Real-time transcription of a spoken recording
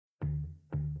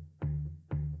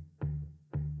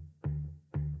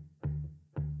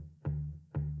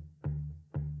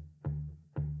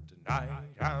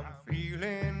Tonight I'm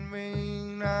feeling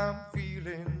mean, I'm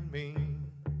feeling mean.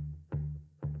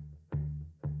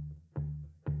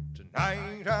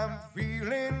 Tonight I'm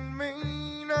feeling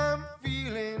mean, I'm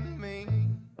feeling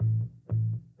mean.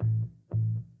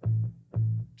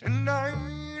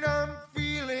 Tonight I'm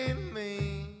feeling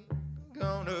mean,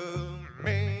 gonna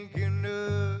make an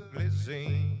ugly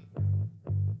scene.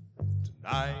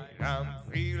 Tonight I'm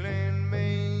feeling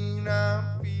mean,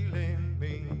 I'm feeling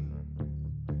mean.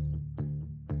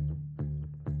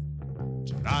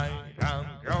 Tonight I'm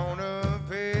gonna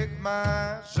pick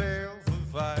myself a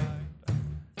fight.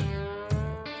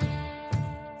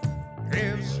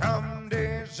 If some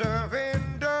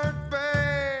deserving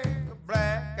dirtbag a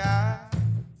black eye,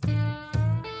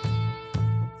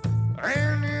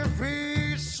 and if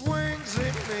he swings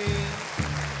at me,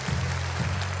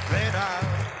 then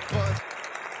I'll put.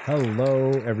 Hello,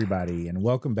 everybody, and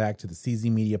welcome back to the CZ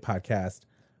Media Podcast.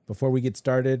 Before we get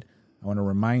started, I want to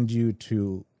remind you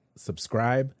to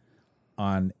subscribe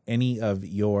on any of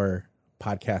your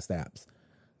podcast apps,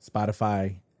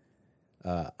 Spotify,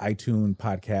 iTunes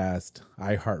Podcast,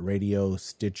 iHeartRadio,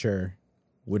 Stitcher,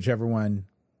 whichever one.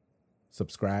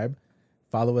 Subscribe.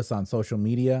 Follow us on social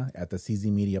media at the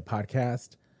CZ Media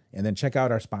Podcast, and then check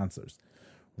out our sponsors,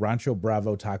 Rancho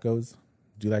Bravo Tacos.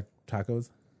 Do you like tacos?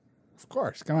 Of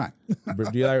course, come on.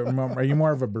 Do you like? Are you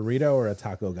more of a burrito or a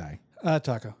taco guy?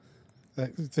 Taco.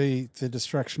 The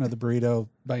destruction of the burrito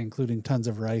by including tons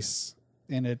of rice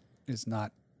in it is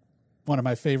not one of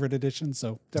my favorite additions,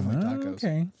 so definitely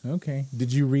tacos. Okay.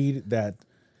 Did you read that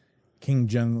Kim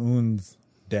Jong-un's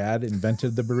dad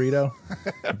invented the burrito?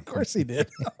 Of course he did.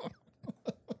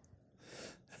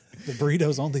 The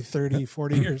burrito's only 30,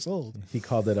 40 years old. He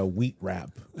called it a wheat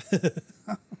wrap.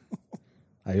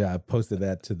 I posted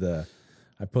that to the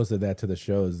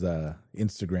show's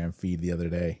Instagram feed the other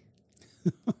day.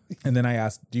 And then I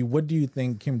asked, what do you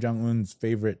think Kim Jong-un's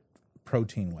favorite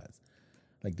protein was?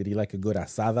 Like, did he like a good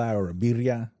asada or a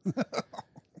birria?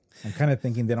 I'm kind of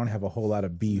thinking they don't have a whole lot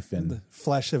of beef and the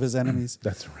flesh of his enemies.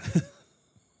 That's right.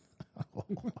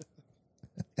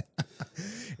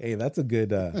 Hey, that's a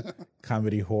good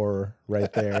comedy horror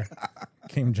right there.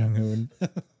 Kim Jong-un.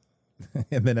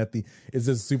 And then it's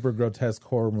this super grotesque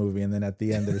horror movie, and then at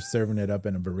the end they're serving it up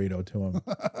in a burrito to him.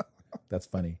 That's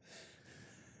funny.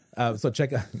 So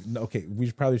check out. Okay,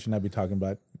 we probably should not be talking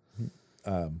about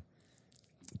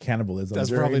cannibalism.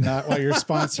 That's probably not why you're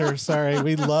sponsor. Sorry,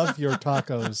 we love your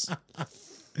tacos,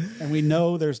 and we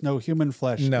know there's no human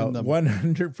flesh. No, in them.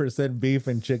 100% beef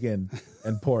and chicken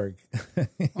and pork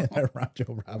at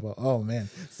Rancho Bravo. Oh man,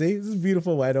 see, this is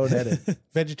beautiful. Why I don't edit?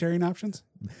 Vegetarian options.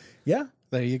 Yeah.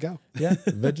 There you go. Yeah,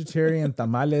 vegetarian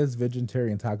tamales,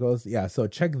 vegetarian tacos. Yeah, so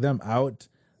check them out.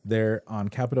 They're on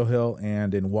Capitol Hill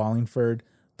and in Wallingford.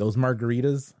 Those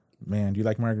margaritas, man, do you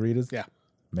like margaritas? Yeah.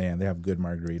 Man, they have good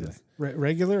margaritas.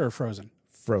 Regular or frozen?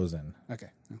 Frozen.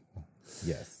 Okay.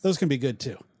 Yes. Those can be good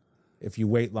too. If you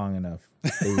wait long enough,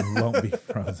 they won't be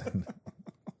frozen.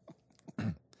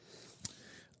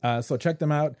 So check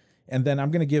them out. And then I'm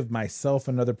going to give myself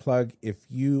another plug. If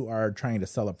you are trying to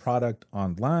sell a product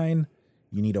online,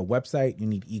 you need a website, you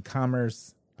need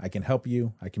e-commerce, I can help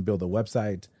you. I can build a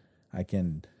website. I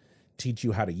can teach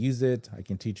you how to use it. I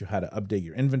can teach you how to update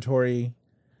your inventory.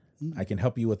 I can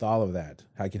help you with all of that.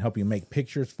 I can help you make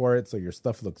pictures for it so your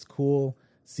stuff looks cool.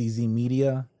 CZ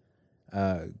Media.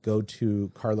 Go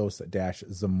to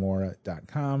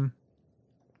carlos-zamora.com.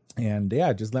 And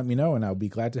yeah, just let me know and I'll be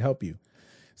glad to help you.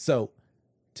 So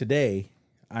today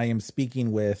I am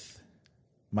speaking with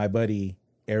my buddy,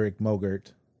 Eric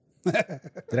Mogert.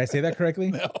 Did I say that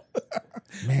correctly? No.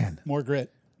 Man. More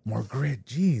grit.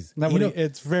 Jeez.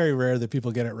 It's very rare that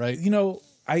people get it right.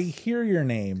 I hear your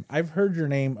name. I've heard your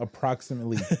name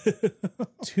approximately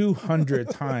 200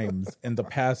 times in the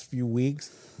past few weeks,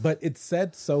 but it's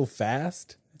said so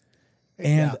fast.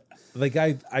 And like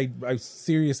I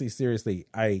seriously,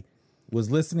 I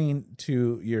was listening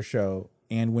to your show,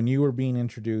 and when you were being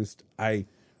introduced, I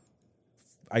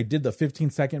did the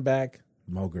 15-second back,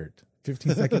 Mogert.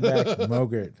 15-second back,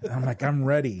 Mogert. I'm like, I'm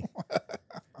ready.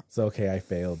 So, okay, I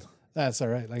failed. That's all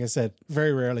right. Like I said,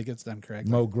 very rarely gets done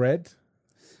correctly. Mogret?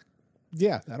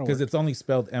 Yeah, that'll work. Because it's only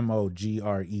spelled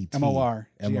M-O-G-R-E-T.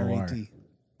 M-O-R-G-R-E-T.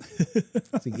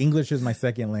 See, English is my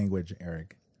second language,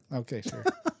 Eric. Okay, sure.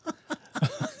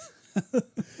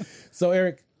 So,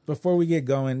 Eric, before we get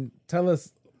going, tell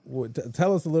us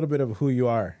a little bit of who you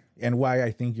are and why I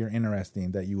think you're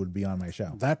interesting that you would be on my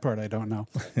show. That part I don't know,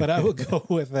 but I will go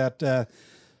with that.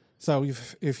 So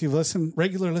if you've listened,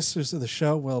 regular listeners of the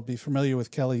show will be familiar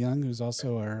with Kelly Young, who's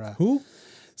also our who?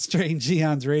 Strange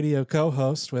Eons radio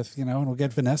co-host with, and we'll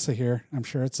get Vanessa here, I'm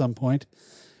sure, at some point.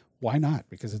 why not?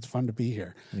 Because it's fun to be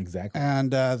here. Exactly.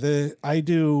 And I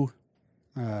do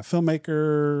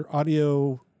filmmaker,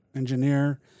 audio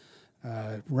engineer,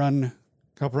 help run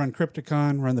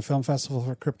Crypticon, run the film festival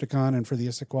for Crypticon and for the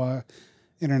Issaquah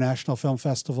International Film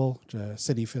Festival,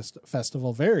 city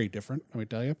festival. Very different, let me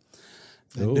tell you,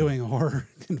 than doing a horror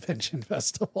convention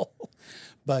festival.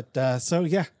 But so,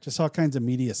 yeah, just all kinds of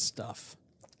media stuff.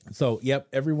 So, yep,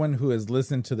 everyone who has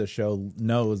listened to the show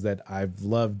knows that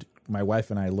my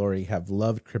wife and I, Lori, have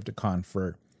loved Crypticon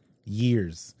for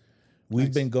years.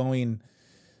 We've been going,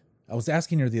 I was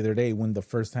asking her the other day when the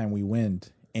first time we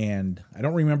went, and I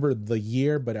don't remember the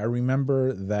year, but I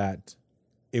remember that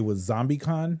it was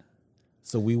ZombieCon.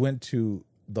 So we went to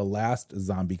the last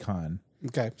ZombieCon.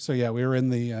 Okay, so yeah, we were in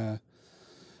the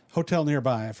hotel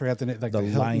nearby. I forgot the name, like the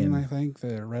Hilton, Lion. I think,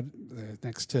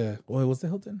 next to. Well, was the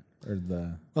Hilton or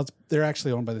the? Well, they're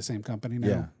actually owned by the same company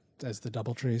now as the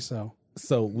DoubleTree.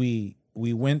 So we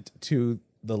went to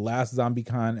the last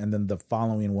ZombieCon, and then the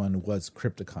following one was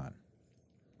Crypticon.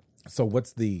 So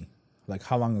what's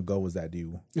how long ago was that?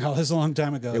 Oh, it was a long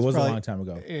time ago. It was a long time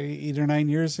ago. 8 or 9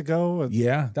 years ago.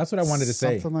 Yeah, that's what I wanted to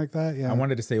say. Something like that, yeah. I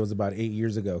wanted to say it was about 8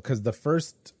 years ago, because the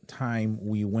first time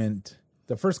we went,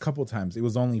 the first couple times, it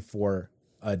was only for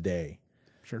a day.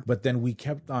 Sure. But then we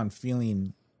kept on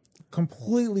feeling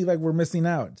completely like we're missing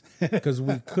out, because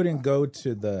we couldn't go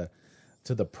to the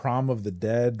prom of the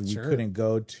dead. We couldn't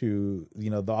go to,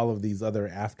 all of these other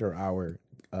after hour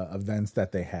events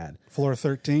that they had. Floor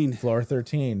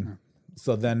 13.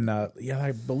 So then,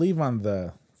 I believe on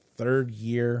the third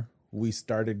year, we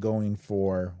started going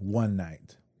for one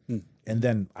night. And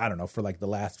then, I don't know, for like the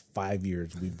last 5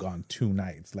 years, we've gone 2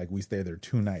 nights. Like, we stay there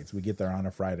 2 nights. We get there on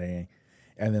a Friday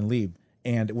and then leave.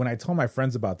 And when I told my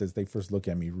friends about this, they first look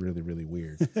at me really, really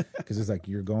weird. Because it's like,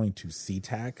 you're going to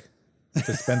SeaTac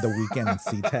to spend the weekend in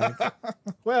SeaTac?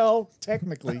 Well,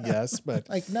 technically, yes, but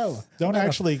Like, no. don't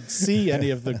actually see any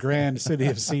of the grand city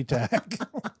of SeaTac.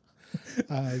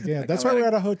 That's why we're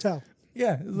at a hotel.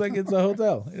 Yeah, it's like it's a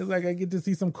hotel. It's like I get to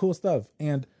see some cool stuff.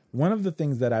 And one of the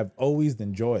things that I've always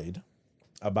enjoyed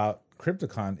about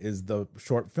Crypticon is the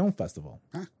short film festival.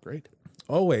 Ah, great.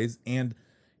 Always. And,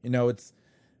 it's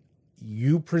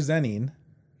you presenting.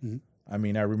 I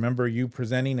mean, I remember you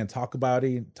presenting and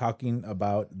talking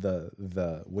about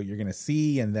the what you're going to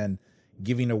see, and then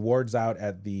giving awards out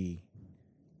at the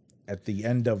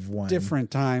end of one.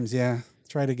 Different times, yeah.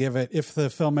 Try to give it, if the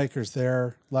filmmaker's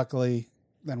there, luckily,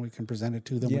 then we can present it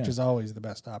to them, which is always the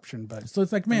best option. But so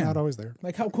it's like, man, not always there.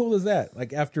 Like, how cool is that?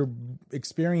 Like, after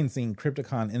experiencing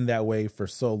Crypticon in that way for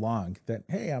so long, that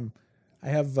hey, I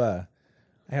have the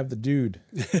dude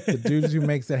who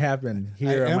makes it happen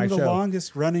here on my show. I am the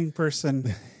longest running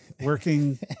person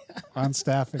working on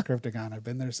staff at Crypticon. I've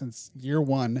been there since year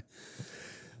 1.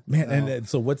 Man, and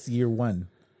so what's year 1?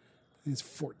 It's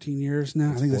 14 years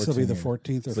now. I think this will be the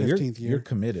 14th or 15th year. You're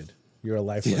committed. You're a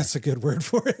lifer. That's a good word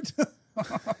for it.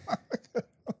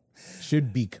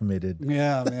 Should be committed.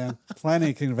 Yeah, man. Planning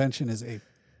a convention is a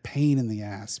pain in the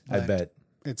ass. I bet.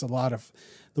 It's the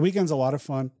weekend's a lot of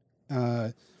fun.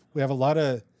 We have a lot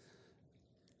of,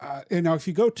 if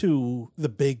you go to the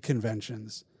big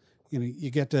conventions,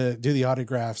 you get to do the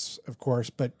autographs, of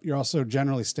course, but you're also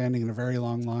generally standing in a very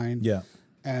long line. Yeah.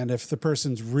 And if the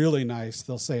person's really nice,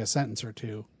 they'll say a sentence or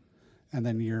two, and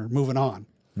then you're moving on.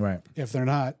 Right. If they're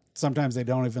not, sometimes they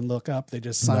don't even look up. They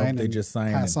just sign. They just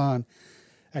sign. Pass on.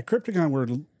 At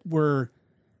Crypticon, we're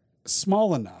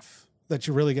small enough that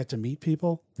you really get to meet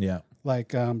people. Yeah. Like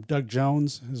Doug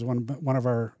Jones is one of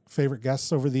our favorite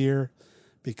guests over the year,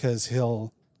 because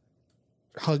he'll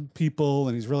hug people,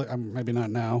 and he's really, maybe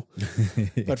not now,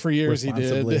 but for years he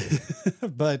did.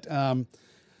 But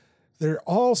they're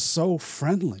all so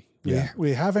friendly. Yeah.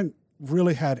 We haven't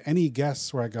really had any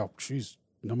guests where I go, geez,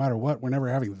 no matter what, we're never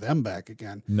having them back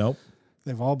again. Nope.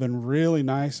 They've all been really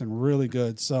nice and really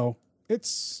good. So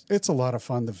it's a lot of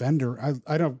fun. The vendor,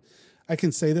 I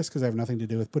can say this because I have nothing to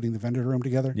do with putting the vendor room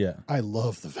together. Yeah. I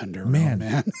love the vendor room,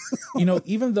 man.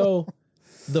 Even though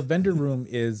the vendor room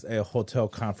is a hotel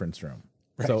conference room,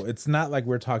 so it's not like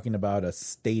we're talking about a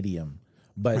stadium,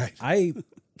 but I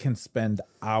can spend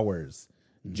hours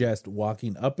just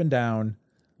walking up and down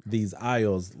these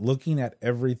aisles, looking at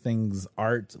everything's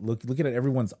art, looking at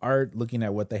everyone's art, looking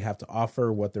at what they have to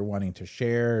offer, what they're wanting to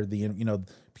share,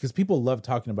 because people love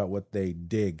talking about what they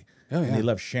dig and they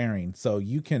love sharing. So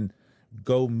you can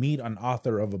go meet an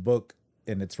author of a book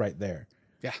and it's right there.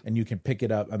 Yeah. And you can pick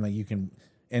it up. I mean,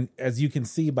 and as you can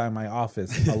see by my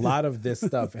office, a lot of this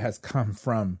stuff has come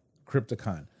from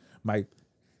Crypticon.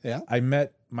 I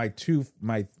met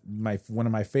one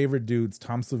of my favorite dudes,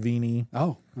 Tom Savini.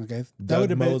 Oh, okay. That Doug would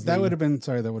have been. Mosley. That would have been.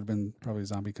 Sorry, that would have been probably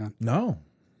ZombieCon. No,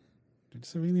 Did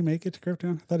Savini make it to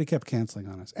Krypton? I thought he kept canceling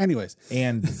on us. Anyways,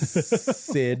 and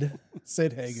Sid.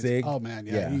 Sid Haig. Sig. Oh man,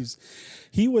 yeah. Yeah.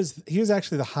 He was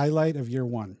actually the highlight of year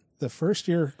one. The first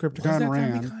year Was Krypticon that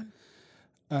ran. ZombieCon?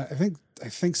 I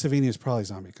think Savini is probably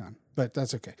ZombieCon, but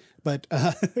that's okay. But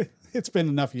it's been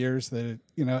enough years that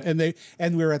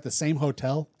and we were at the same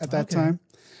hotel at that Okay. time.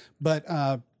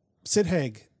 But Sid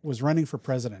Haig was running for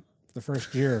president the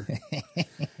first year,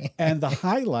 and the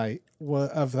highlight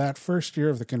of that first year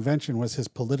of the convention was his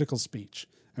political speech.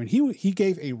 I mean, he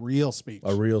gave a real speech,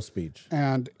 A real speech.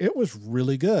 and it was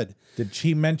really good. Did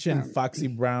she mention Foxy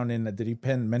Brown and did he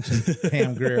mention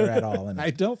Pam Grier at all? And I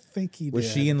don't think he was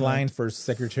did. she in but line for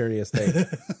Secretary of State?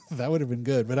 That would have been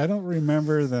good, but I don't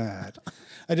remember that.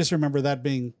 I just remember that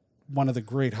being one of the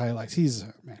great highlights.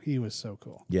 He was so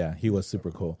cool. Yeah, he was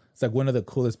super cool. It's like one of the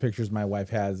coolest pictures my wife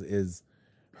has is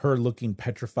her looking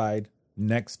petrified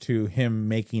next to him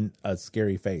making a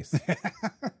scary face.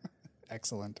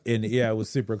 Excellent. And yeah, it was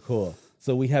super cool.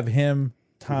 So we have him,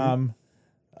 Tom,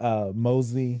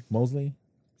 Mosley.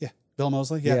 Yeah, Bill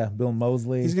Mosley. Yeah. Yeah, Bill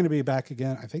Mosley. he's going to be back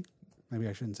again. I think maybe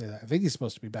I shouldn't say that. I think he's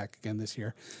supposed to be back again this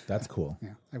year. That's cool. Yeah,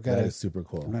 I've got. That is super I'm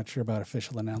cool. not sure about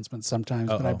official announcements sometimes,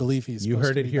 but I Uh-oh. believe he's. You supposed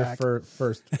heard to it be here back.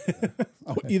 first.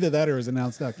 Oh, either that or it was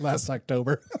announced last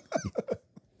October.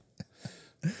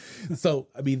 So,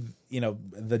 I mean,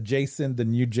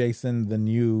 the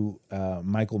new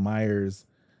Michael Myers.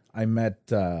 I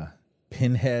met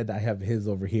Pinhead. I have his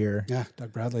over here. Yeah,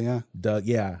 Doug Bradley. Yeah, Doug,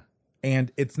 yeah.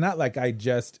 And it's not like I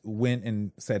just went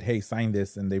and said, "Hey, sign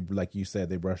this," and they, like you said,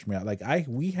 they brushed me out. Like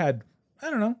we had,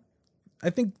 I don't know, I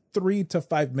think 3 to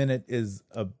 5 minute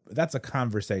that's a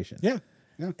conversation. yeah,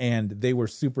 yeah. And they were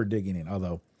super digging in.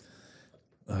 Although,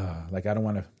 like I don't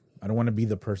want to be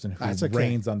the person who That's okay.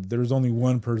 rains on. There's only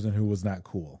one person who was not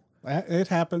cool. It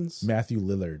happens. Matthew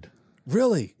Lillard.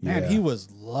 Really, man, Yeah. he was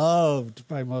loved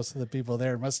by most of the people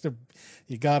there.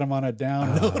 You got him on a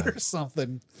down note or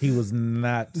something. He was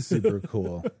not super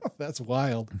cool. That's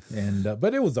wild. And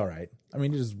but it was all right. I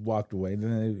mean, he just walked away.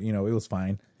 Then it was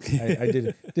fine. I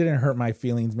didn't hurt my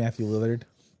feelings, Matthew Lillard,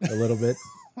 a little bit.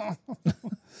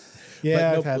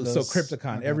 Yeah, But I've had so those. Crypticon,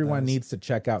 I've had everyone those. needs to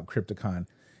check out Crypticon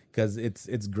because it's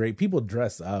great. People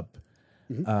dress up.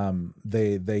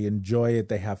 They enjoy it.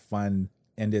 They have fun,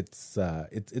 and it's a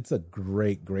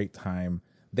great time.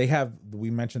 We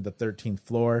mentioned the 13th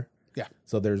floor. Yeah.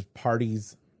 So there's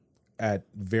parties at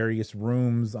various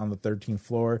rooms on the 13th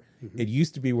floor. It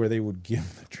used to be where they would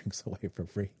give the drinks away for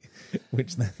free,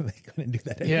 which then they couldn't do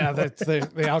that anymore. Yeah, that's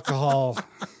the alcohol.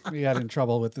 We got in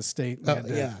trouble with the state. We had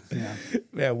to- yeah. yeah.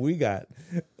 Man,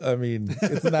 I mean,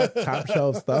 it's not top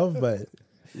shelf stuff, but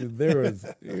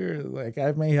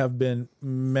I may have been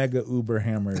mega uber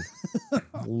hammered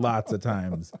lots of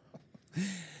times.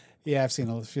 Yeah, I've seen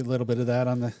a little bit of that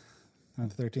on the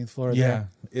 13th floor. Yeah,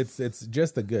 it's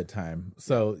just a good time.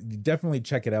 So you definitely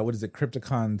check it out. What is it?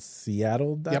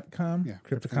 CrypticonSeattle.com? Yeah,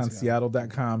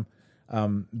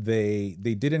 CrypticonSeattle.com. They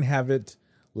didn't have it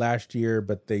last year,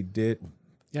 but they did.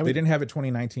 Yeah, They didn't have it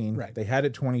 2019. Right. They had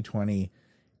it 2020.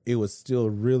 It was still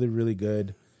really, really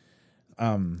good.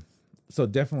 So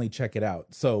definitely check it out.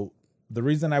 So the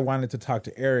reason I wanted to talk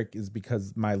to Eric is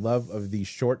because my love of these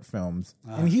short films,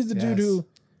 and he's the dude yes. who,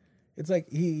 it's like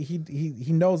he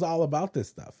knows all about this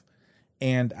stuff.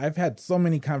 And I've had so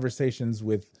many conversations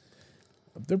with,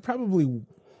 they're probably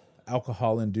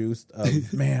alcohol induced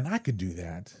of, man, I could do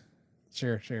that.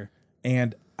 Sure.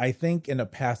 And I think in a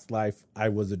past life, I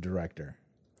was a director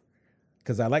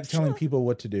because I like telling people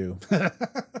what to do.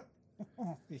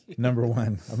 Number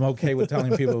one, I'm okay with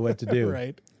telling people what to do.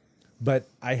 Right. But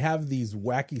I have these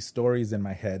wacky stories in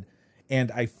my head,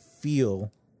 and I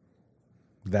feel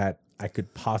that I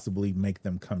could possibly make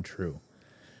them come true.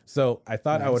 So I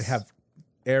thought I would Nice. have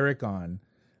Eric on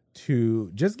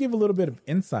to just give a little bit of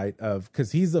insight of,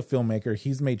 because he's a filmmaker,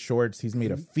 he's made shorts, he's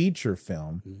made a feature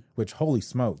film, which holy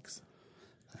smokes.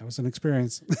 That was an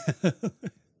experience.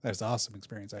 That was an awesome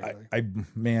experience, actually.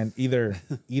 Man, either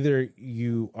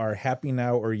you are happy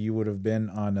now or you would have been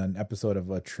on an episode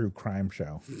of a true crime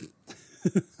show.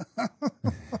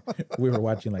 We were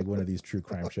watching like one of these true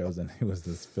crime shows, and it was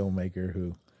this filmmaker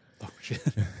who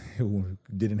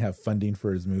didn't have funding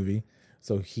for his movie,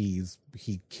 so he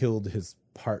killed his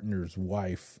partner's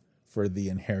wife for the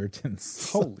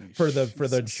inheritance, Holy for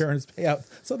the insurance payout,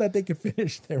 so that they could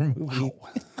finish their movie.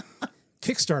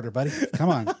 Kickstarter, buddy. Come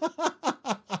on.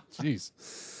 Jeez.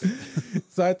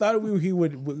 So I thought we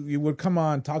would come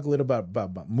on, talk a little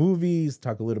about movies,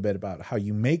 talk a little bit about how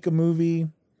you make a movie,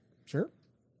 Sure.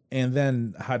 and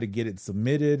then how to get it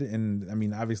submitted. And I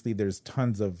mean, obviously there's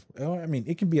tons of, I mean,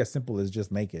 it can be as simple as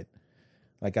just make it.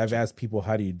 Like I've asked people,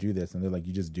 how do you do this? And they're like,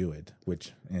 you just do it,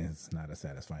 which is not a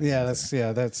satisfying. Yeah,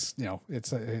 answer. that's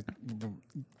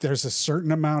there's a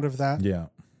certain amount of that. Yeah.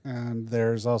 And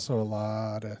there's also a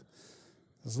lot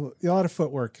of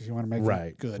footwork if you want to make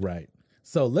it good. Right.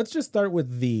 So let's just start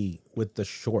with the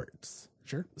shorts.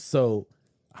 Sure. So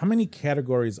how many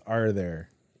categories are there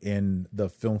in the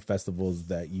film festivals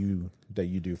that you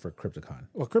do for Crypticon?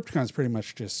 Well, Crypticon is pretty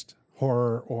much just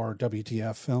horror or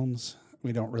WTF films.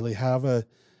 We don't really have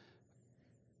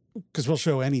because we'll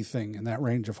show anything in that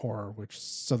range of horror,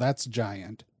 so that's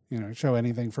giant. Show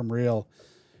anything from real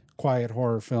quiet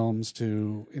horror films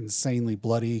to insanely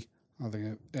bloody,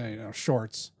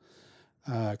 shorts.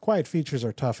 Quiet features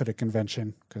are tough at a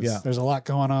convention because there's a lot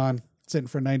going on. Sitting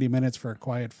for 90 minutes for a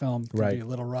quiet film can be a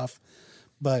little rough.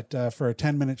 But for a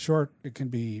 10-minute short, it can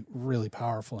be really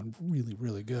powerful and really,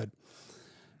 really good.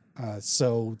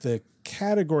 So the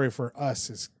category for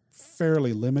us is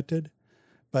fairly limited.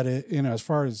 But, as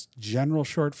far as general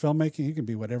short filmmaking, it can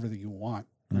be whatever that you want.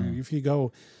 I mean, if you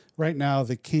go right now,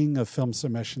 the king of film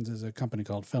submissions is a company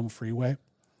called Film Freeway.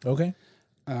 Okay.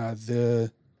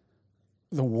 The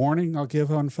warning I'll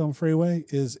give on Film Freeway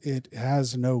is it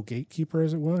has no gatekeeper,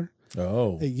 as it were.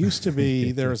 Oh. It used to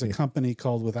be there was a company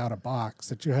called Without a Box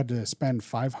that you had to spend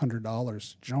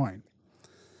 $500 to join.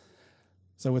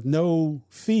 So with no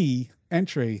fee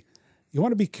entry, you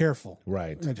want to be careful,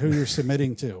 right, at who you're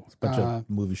submitting to. It's a bunch of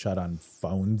movie shot on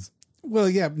phones. Well,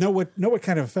 yeah, know what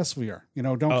kind of a festival you are.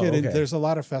 Don't get in. Okay. There's a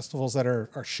lot of festivals that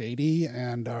are shady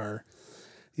and are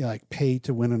like pay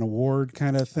to win an award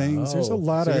kind of things. There's a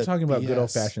lot of. You're talking about BS. good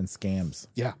old fashioned scams.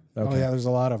 Yeah. Okay. Oh yeah, there's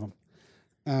a lot of them.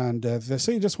 And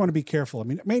so you just want to be careful. I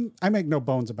mean, I make no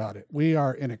bones about it. We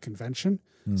are in a convention,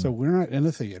 so we're not in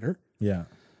a theater. Yeah.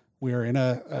 We're in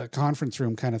a conference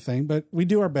room kind of thing, but we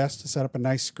do our best to set up a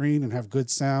nice screen and have good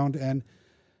sound and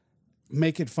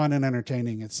make it fun and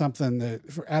entertaining. It's something that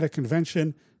at a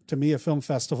convention, to me, a film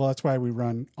festival, that's why we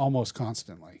run almost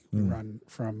constantly. We run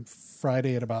from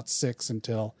Friday at about 6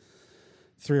 until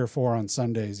 3 or 4 on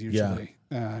Sundays usually.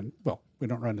 Yeah. And we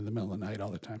don't run in the middle of the night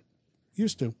all the time.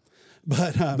 Used to.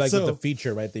 But with the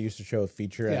feature, right? They used to show a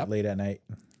feature late at night.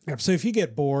 So if you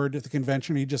get bored at the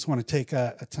convention, you just want to take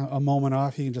a moment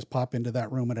off, you can just pop into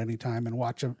that room at any time and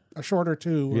watch a short or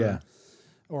two.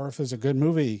 Or if there's a good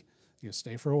movie, you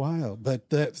stay for a while. But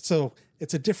so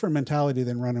it's a different mentality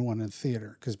than running one in the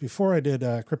theater. Because before I did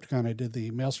Crypticon, I did the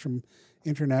Maelstrom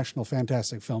International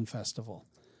Fantastic Film Festival.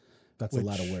 That's a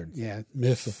lot of words. Yeah.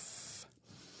 MIF.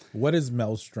 What is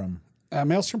Maelstrom?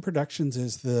 Maelstrom Productions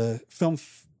is the film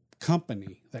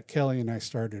company that Kelly and I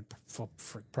started for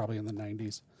probably in the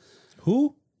 90s.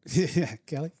 Who? Yeah,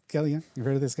 Kelly, yeah. You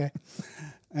heard of this guy?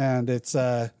 And it's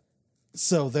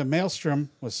so the Maelstrom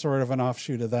was sort of an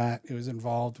offshoot of that. It was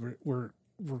involved. We're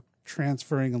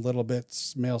transferring a little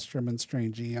bit Maelstrom and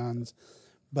Strange Eons,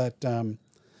 but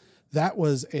that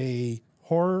was a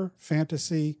horror,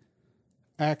 fantasy,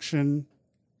 action,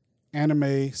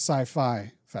 anime,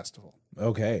 sci-fi festival.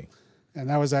 Okay. And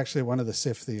that was actually one of the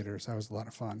SIF theaters. That was a lot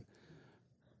of fun.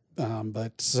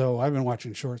 But so I've been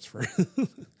watching shorts for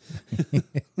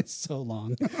so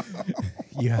long.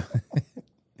 Yeah.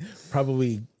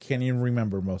 Probably can't even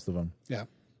remember most of them. Yeah.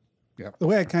 Yeah. The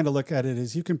way I kind of look at it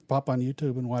is you can pop on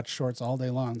YouTube and watch shorts all day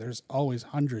long. There's always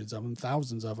hundreds of them,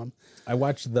 thousands of them. I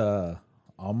watched the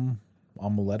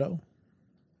Omeletto.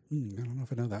 I don't know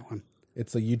if I know that one.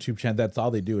 It's a YouTube channel. That's all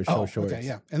they do is show shorts. Okay,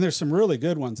 yeah. And there's some really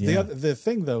good ones. Yeah. The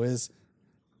thing, though, is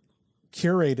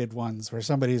curated ones where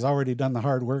somebody's already done the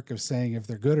hard work of saying if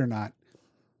they're good or not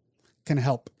can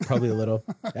help. Probably a little.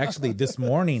 Actually, this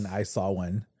morning I saw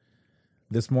one.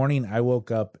 This morning I woke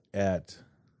up at...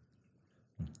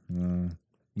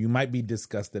 you might be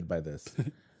disgusted by this.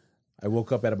 I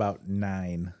woke up at about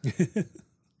 9.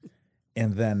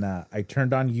 And then I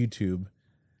turned on YouTube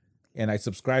and I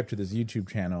subscribed to this YouTube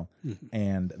channel,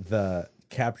 and the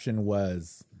caption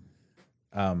was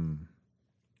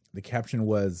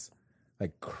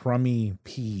like crummy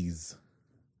peas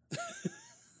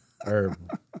or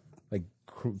like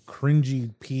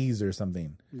cringy peas or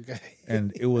something. Okay.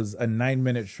 And it was a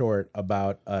 9-minute short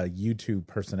about a YouTube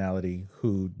personality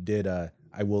who did a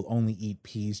I will only eat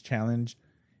peas challenge,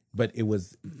 but it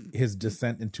was his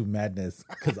descent into madness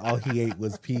because all he ate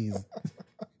was peas.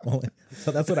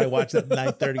 So that's what I watched at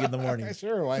 9:30 in the morning.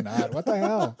 Sure, why not? What the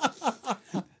hell?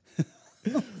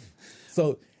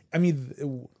 So, I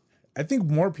mean, I think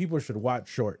more people should watch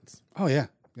shorts. Oh, yeah.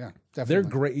 Yeah, definitely. They're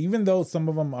great, even though some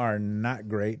of them are not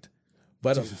great,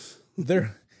 but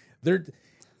they're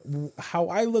how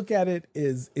I look at it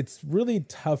is it's really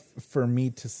tough for me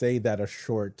to say that a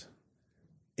short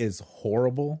is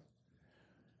horrible.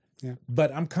 Yeah.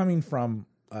 But I'm coming from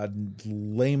a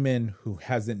layman who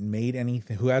hasn't made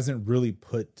anything, who hasn't really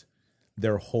put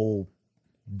their whole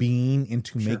being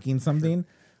into making something.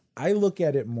 I look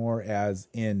at it more as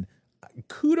in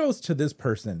kudos to this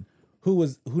person who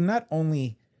not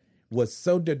only was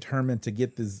so determined to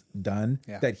get this done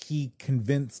that he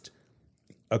convinced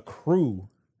a crew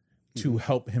to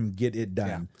help him get it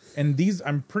done. Yeah. And these,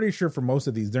 I'm pretty sure for most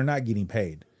of these, they're not getting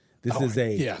paid. This is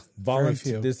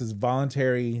this is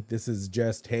voluntary. This is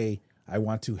just, hey, I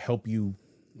want to help you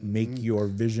make your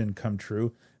vision come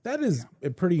true. That is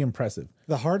pretty impressive.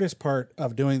 The hardest part,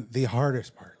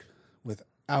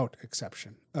 without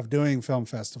exception, of doing film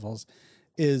festivals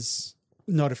is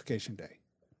notification day.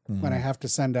 When I have to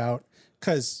send out,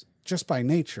 because just by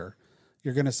nature,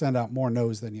 you're going to send out more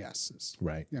no's than yeses.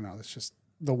 Right. You know, it's just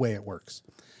the way it works.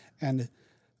 And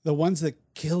the ones that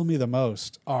kill me the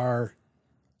most are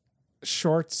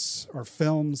shorts or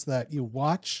films that you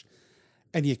watch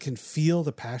and you can feel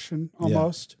the passion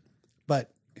almost,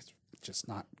 but it's just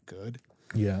not good.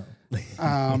 Yeah.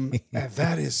 And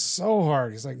that is so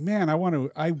hard. It's like, man, I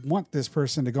want this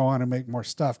person to go on and make more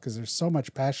stuff because there's so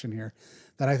much passion here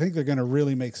that I think they're going to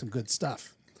really make some good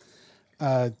stuff.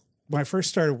 When I first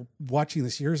started watching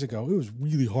this years ago, it was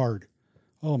really hard.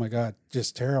 Oh my God,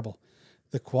 just terrible.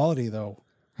 The quality though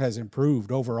has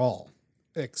improved overall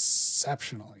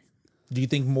exceptionally. Do you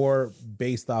think more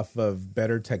based off of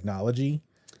better technology?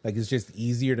 Like it's just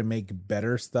easier to make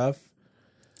better stuff?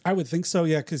 I would think so,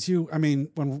 yeah. Because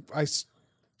when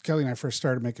Kelly and I first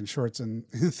started making shorts and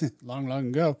long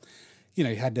ago, you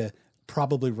had to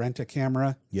probably rent a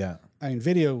camera. Yeah. I mean,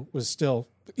 video was still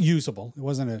usable. It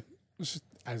wasn't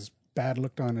as bad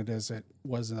looked on it as it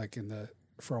was like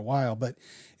for a while, but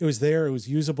it was there. It was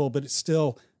usable, but it's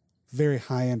still very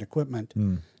high end equipment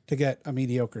to get a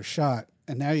mediocre shot.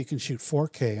 And now you can shoot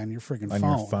 4K on your friggin' phone.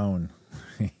 On your phone.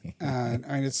 And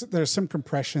there's some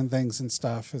compression things and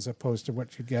stuff as opposed to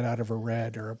what you get out of a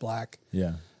red or a black.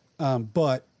 Yeah.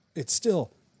 But it's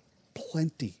still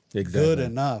plenty good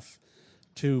enough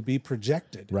to be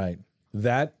projected. Right.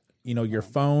 That, your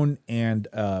phone and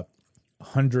a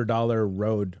 $100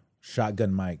 Rode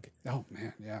shotgun mic. Oh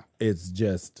man, yeah. It's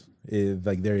just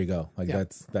like, there you go. Like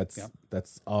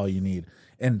that's all you need.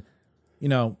 And,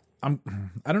 I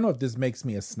don't know if this makes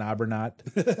me a snob or not.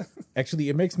 Actually,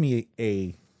 it makes me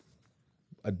a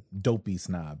dopey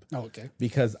snob. Oh, okay.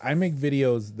 Because I make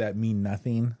videos that mean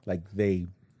nothing. Like they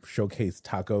showcase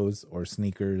tacos or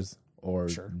sneakers or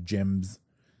gyms.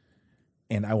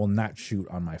 And I will not shoot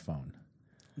on my phone.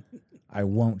 I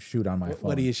won't shoot on my phone.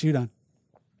 What do you shoot on?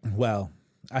 Well,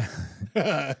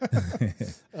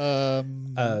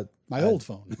 my old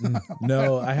phone.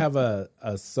 No, I have a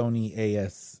Sony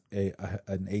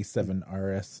an A7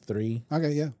 RS3.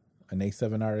 Okay, yeah. An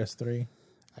A7 RS3.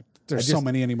 There's so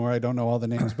many anymore. I don't know all the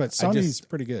names, but Sony's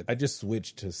pretty good. I just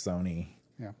switched to Sony.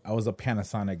 Yeah. I was a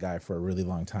Panasonic guy for a really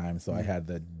long time, so I had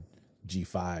the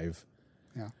G5.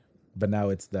 Yeah. But now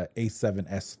it's the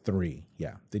A7S3.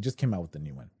 Yeah. They just came out with the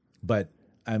new one. But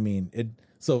I mean,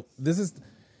 so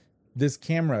this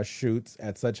camera shoots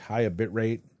at such high a bit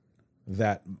rate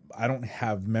that I don't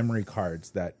have memory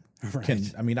cards that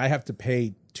I have to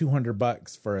pay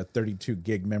 $200 for a 32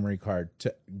 gig memory card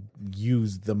to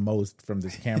use the most from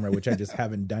this camera, which I just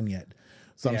haven't done yet.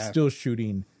 So I'm still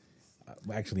shooting.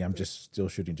 I'm just still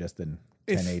shooting just in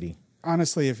 1080.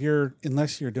 Honestly,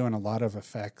 unless you're doing a lot of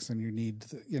effects and you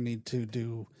need to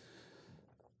do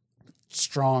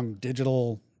strong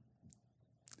digital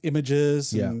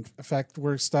images and effect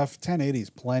work stuff, 1080 is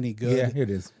plenty good. Yeah, it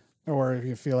is. Or if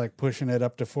you feel like pushing it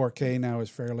up to 4K now is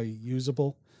fairly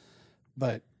usable.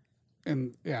 But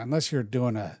unless you're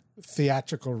doing a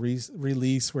theatrical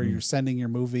release where you're sending your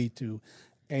movie to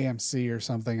AMC or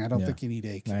something, I don't think you need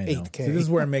 8K. See, this is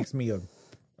where it makes me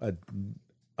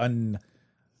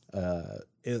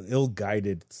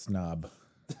ill-guided snob.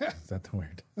 Is that the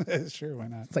word? Sure, why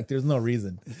not? It's like there's no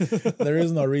reason. There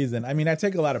is no reason. I mean, I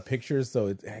take a lot of pictures,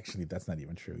 so that's not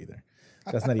even true either.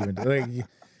 That's not even like,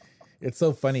 it's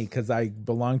so funny because I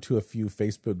belong to a few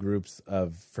Facebook groups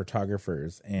of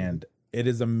photographers, and it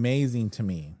is amazing to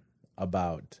me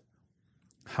about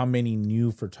how many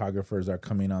new photographers are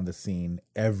coming on the scene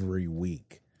every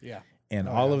week. Yeah. And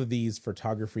all of these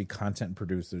photography content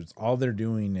producers, all they're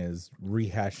doing is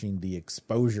rehashing the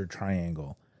exposure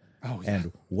triangle. Oh, yeah.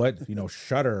 And what,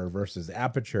 shutter versus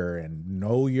aperture and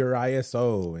know your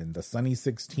ISO and the Sunny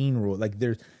 16 rule. Like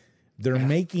they're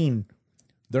making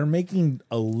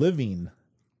a living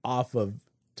off of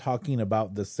talking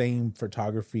about the same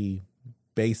photography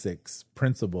basics,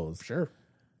 principles Sure.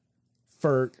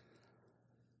 for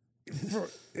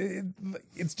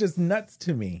it's just nuts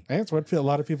to me. That's what a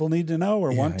lot of people need to know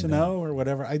or want I to know. know or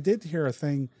whatever. I did hear a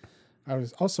thing. I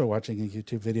was also watching a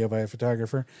YouTube video by a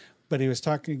photographer, but he was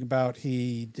talking about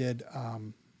he did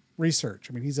research.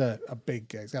 I mean, he's a big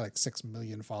guy. He's got like 6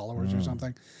 million followers or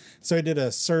something. So he did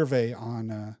a survey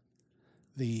on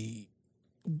the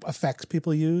effects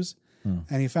people use.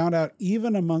 And he found out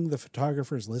even among the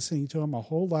photographers listening to him, a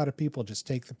whole lot of people just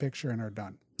take the picture and are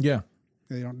done. Yeah.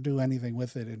 They don't do anything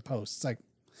with it in post. It's like,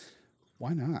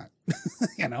 why not?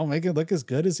 Make it look as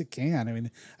good as it can. I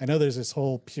mean, I know there's this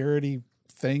whole purity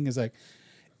thing is like,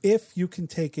 if you can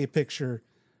take a picture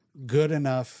good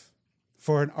enough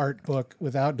for an art book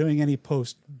without doing any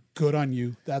post, good on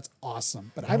you. That's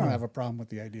awesome. But I don't have a problem with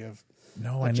the idea of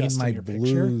No, I need adjusting my your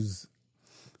picture. blues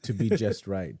to be just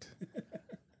right.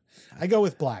 I go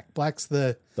with black. Black's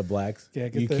the The blacks. Yeah,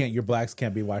 get you the- can't. Your blacks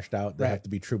can't be washed out. They Right. have to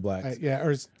be true blacks.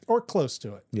 or close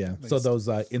to it. Yeah. at So least. those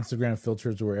Instagram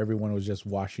filters where everyone was just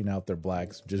washing out their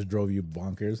blacks just drove you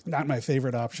bonkers. Not my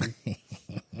favorite option.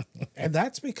 And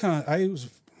that's because what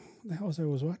the hell was I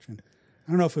watching?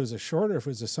 I don't know if it was a short or if it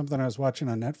was just something I was watching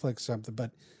on Netflix or something,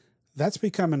 but that's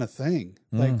becoming a thing.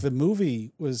 Like the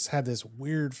movie had this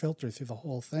weird filter through the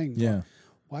whole thing. Yeah.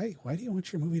 Why do you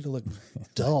want your movie to look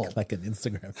dull? Like an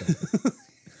Instagram filter.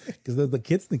 Because the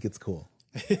kids think it's cool.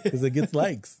 Because it gets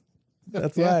likes.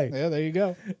 That's why. Yeah, there you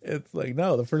go. It's like,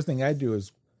 no, the first thing I do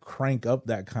is crank up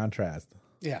that contrast.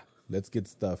 Yeah. Let's get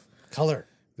stuff. Color.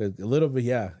 A little bit,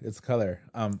 yeah, it's color.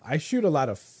 I shoot a lot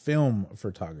of film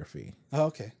photography. Oh,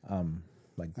 okay.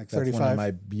 Like that's 35? one of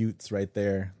my buttes right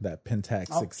there, that Pentax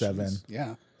 6.7. Jeez.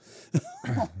 Yeah.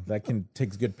 That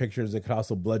takes good pictures. It could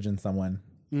also bludgeon someone.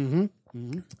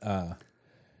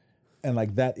 And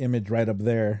like that image right up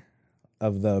there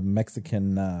of the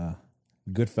Mexican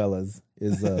Goodfellas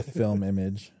is a film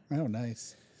image. Oh,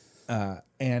 nice.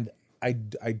 And I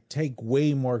take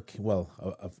way more,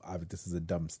 this is a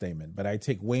dumb statement, but I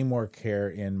take way more care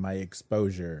in my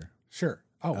exposure Sure.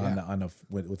 Oh, yeah.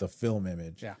 with a film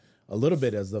image. Yeah. A little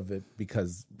bit as of it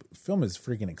because film is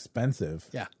freaking expensive.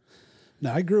 Yeah.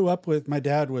 Now, I grew up with, my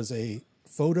dad was a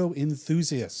photo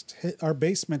enthusiast. Our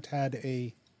basement had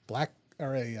a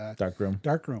Dark room.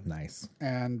 dark room. Nice.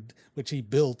 And which he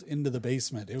built into the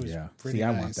basement. It was Yeah. pretty See,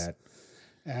 nice. I want that.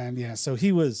 And yeah, so he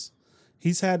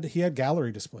had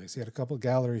gallery displays. He had a couple of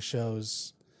gallery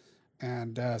shows.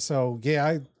 And I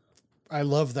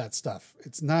love that stuff.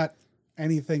 It's not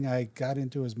anything I got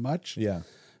into as much. Yeah.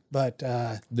 But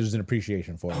There's an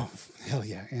appreciation for it. hell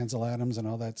yeah, Ansel Adams and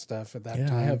all that stuff at that Yeah,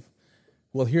 time. I have.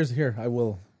 Well, here. I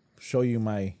will show you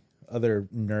my other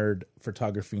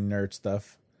photography nerd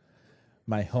stuff.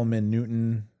 My Hellman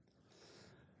Newton.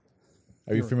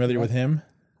 Are you familiar with him?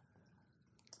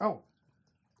 Oh.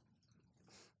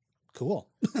 Cool.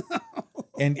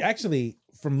 And actually,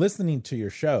 from listening to your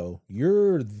show,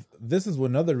 this is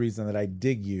another reason that I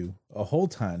dig you a whole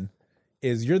ton.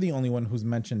 Is you're the only one who's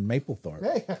mentioned Mapplethorpe.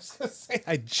 Hey, I was gonna say,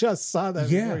 I just saw that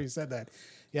Yeah. before you said that.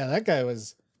 Yeah, that guy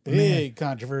was big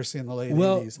controversy in the late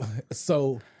 80s.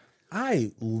 So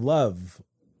I love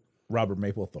Robert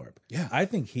Mapplethorpe. Yeah. I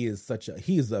think he is I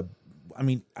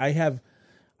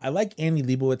like Annie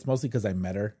Leibovitz mostly because I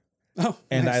met her. Oh,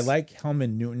 And I nice. like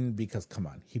Hellman Newton because, come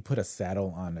on, he put a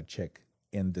saddle on a chick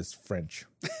in this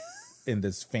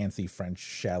fancy French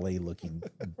chalet looking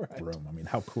room. I mean,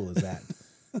 how cool is that?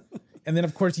 And then,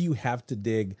 of course, you have to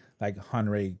dig like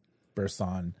Henri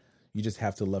Bergson. You just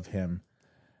have to love him.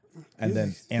 And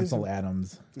then Ansel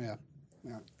Adams. Yeah.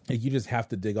 Yeah. Like, you just have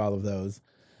to dig all of those.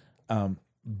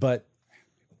 But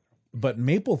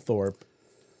Mapplethorpe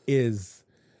is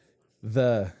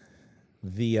the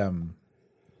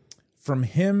from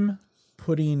him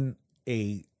putting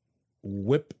a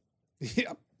whip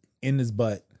Yep. in his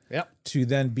butt Yep. to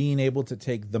then being able to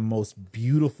take the most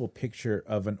beautiful picture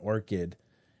of an orchid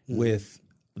with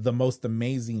the most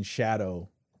amazing shadow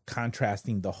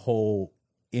contrasting the whole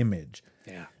image.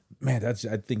 Yeah. Man, I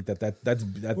think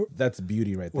that's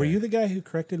beauty right there. Were you the guy who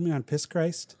corrected me on Piss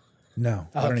Christ? No,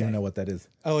 I don't Okay. even know what that is.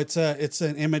 Oh, it's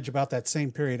an image about that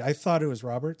same period. I thought it was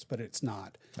Roberts, but it's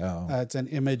not. Oh. It's an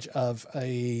image of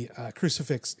a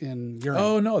crucifix in urine.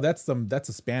 Oh no, that's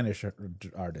a Spanish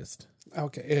artist.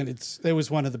 Okay, and it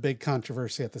was one of the big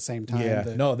controversy at the same time.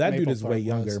 Yeah, no, that dude is way Mapplethorpe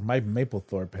younger. was. My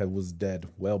Mapplethorpe was dead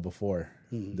well before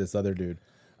this other dude.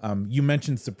 You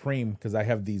mentioned Supreme because I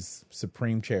have these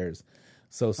Supreme chairs.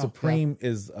 So Supreme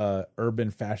is a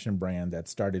urban fashion brand that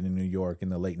started in New York in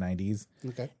the late 90s.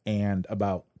 Okay. And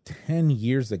about 10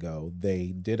 years ago, they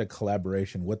did a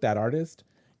collaboration with that artist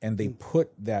and they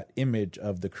put that image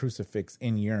of the crucifix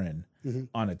in urine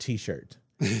on a t-shirt.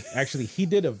 Actually, he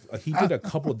did a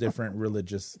couple different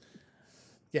religious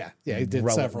Yeah, he did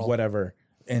relic, several. whatever,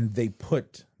 and they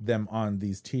put them on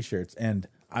these T-shirts, and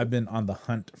I've been on the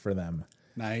hunt for them.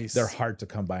 Nice. They're hard to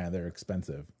come by and they're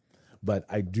expensive, but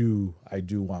I do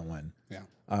want one. Yeah.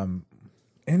 And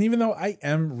even though I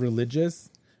am religious,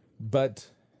 but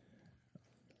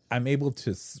I'm able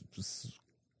to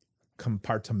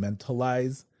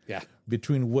compartmentalize Yeah.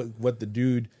 between what the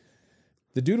dude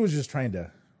was just trying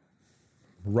to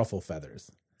ruffle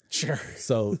feathers. Sure.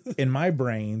 So in my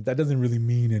brain, that doesn't really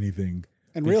mean anything.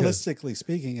 And because- realistically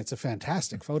speaking, it's a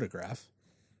fantastic photograph.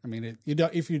 I mean,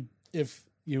 if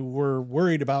you were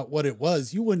worried about what it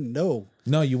was, you wouldn't know.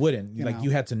 No, you wouldn't. You Like know.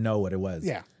 you had to know what it was.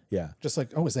 Yeah. Yeah. Just like,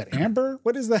 oh, is that amber?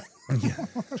 What is that?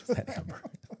 That amber.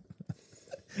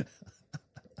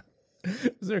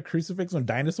 Is there a crucifix when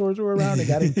dinosaurs were around and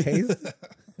got encased?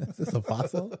 Is this a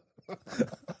fossil?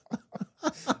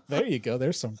 There you go.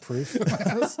 There's some proof.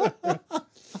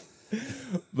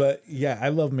 But yeah, I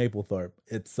love Mapplethorpe.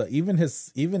 It's even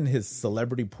his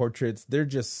celebrity portraits. They're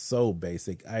just so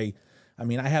basic. I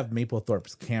mean, I have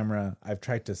Mapplethorpe's camera. I've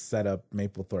tried to set up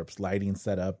Mapplethorpe's lighting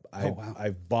setup. wow.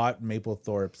 I've bought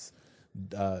Mapplethorpe's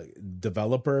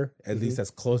developer, at least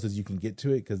as close as you can get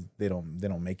to it, because they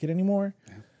don't make it anymore.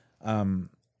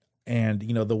 And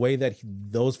you know the way that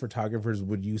those photographers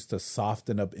would use to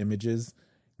soften up images,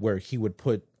 where he would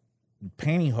put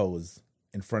pantyhose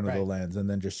in front of the Right. lens and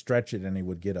then just stretch it, and it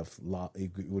would get it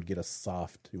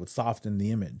would soften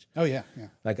the image. Oh yeah, yeah.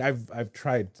 Like I've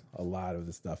tried a lot of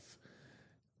this stuff,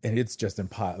 and it's just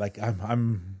impossible. Like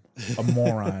I'm a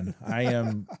moron. I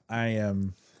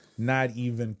am not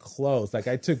even close. Like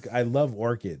I love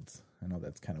orchids. I know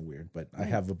that's kind of weird, but I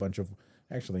have a bunch of.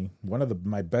 Actually, one of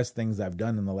my best things I've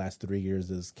done in the last 3 years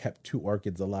is kept 2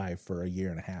 orchids alive for a year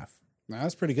and a half. No,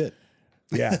 that's pretty good.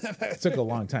 Yeah, it took a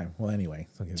long time. Well, anyway,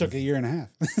 okay, Took a year and a half.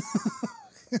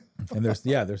 and they're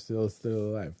still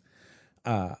alive.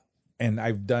 And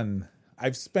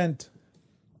I've spent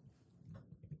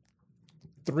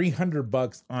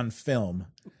 $300 on film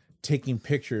taking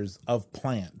pictures of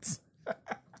plants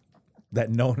that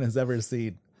no one has ever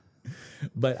seen.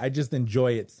 But I just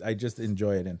enjoy it.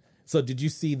 And so, did you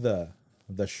see the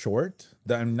short?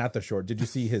 Not the short. Did you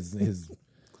see his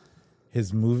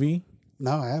movie?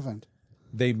 No, I haven't.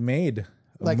 They made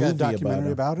Like a movie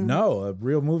documentary about him? No, a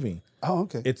real movie. Oh,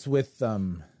 okay. It's with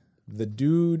the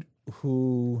dude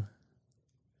who,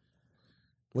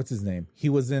 what's his name? He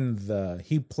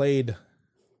played,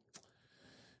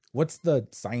 what's the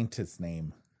scientist's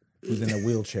name who's in a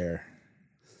wheelchair?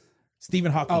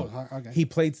 Stephen Hawking. Oh, okay. He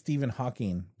played Stephen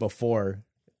Hawking before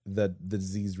the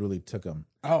disease really took him.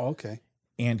 Oh, okay.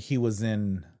 And he was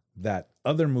in that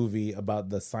other movie about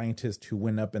the scientist who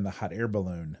went up in the hot air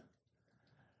balloon.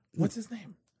 What's his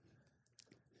name?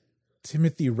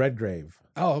 Timothy Redgrave.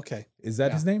 Oh, okay. Is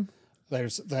that his name?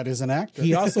 That is an actor.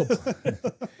 He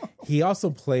also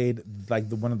played like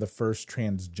one of the first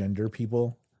transgender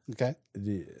people. Okay.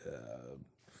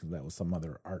 That was some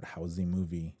other art housey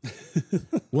movie.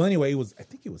 Well, anyway, I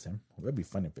think it was him. It would be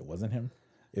funny if it wasn't him.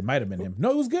 It might have been him.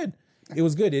 No, it was good. It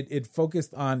was good. It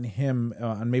focused on him,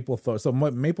 on Mapplethorpe. So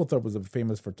Mapplethorpe was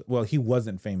famous for, well, he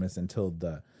wasn't famous until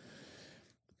the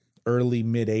early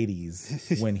mid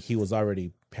 80s when he was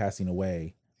already passing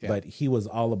away. Yeah. But he was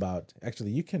all about,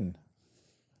 actually,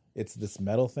 it's this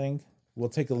metal thing. We'll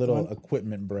take a little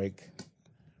equipment break.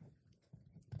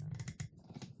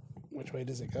 Which way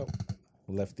does it go?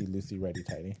 Lefty, loosey, righty,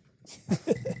 tighty.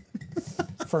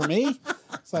 For me?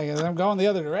 It's like I'm going the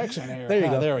other direction here. There you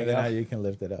go. There we And then go. now you can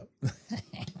lift it up.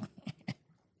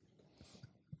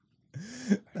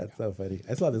 That's so funny.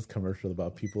 I saw this commercial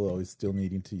about people always still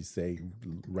needing to say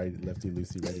lefty,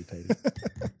 loosey, righty, tighty.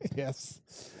 Yes.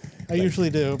 I usually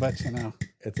do, but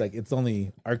It's like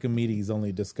Archimedes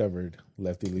only discovered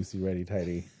lefty, loosey, righty,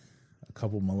 tighty a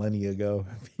couple millennia ago.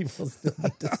 People still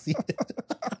need to see it.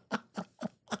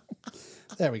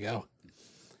 there we go.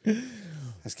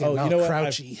 It's getting all you know what?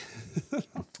 crouchy.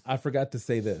 I forgot to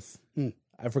say this.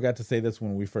 I forgot to say this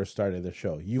when we first started the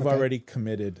show. You've already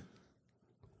committed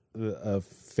a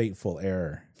fateful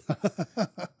error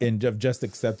of just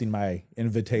accepting my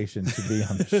invitation to be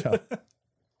on the show.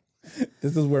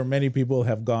 This is where many people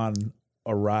have gone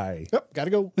awry. Yep, gotta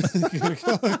go.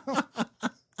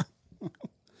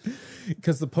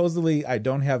 Because supposedly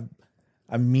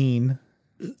I'm mean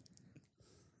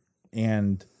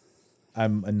and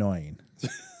I'm annoying.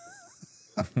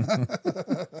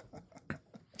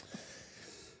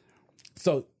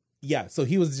 So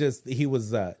he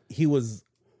was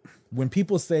when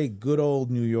people say good old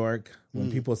New York,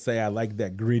 when people say I like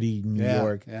that gritty New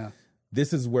York, Yeah.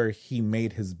 this is where he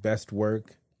made his best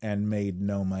work. and made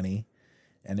no money.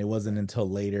 And it wasn't until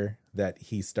later that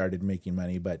he started making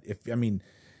money. But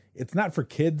it's not for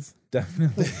kids,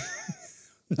 definitely.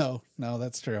 No,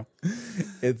 that's true.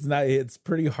 It's not. It's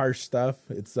pretty harsh stuff.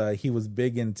 It's he was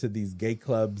big into these gay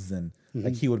clubs, and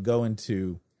like he would go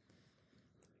into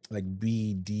like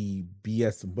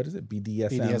BDSM. What is it?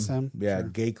 BDSM. Yeah, sure.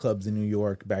 Gay clubs in New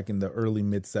York back in the early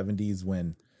mid 70s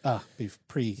when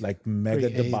like mega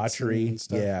debauchery and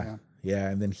stuff, yeah.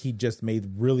 And then he just made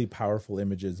really powerful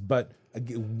images. But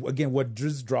again, what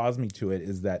just draws me to it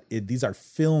is that these are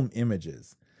film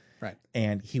images. Right.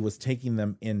 And he was taking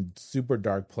them in super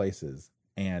dark places.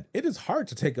 And it is hard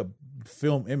to take a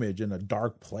film image in a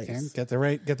dark place. And get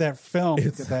that film.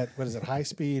 Get that, what is it, high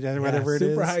speed, whatever it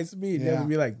is. Super high speed. Yeah. It would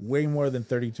be like way more than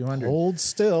 3200. Hold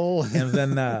still. And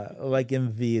then like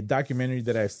in the documentary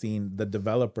that I've seen,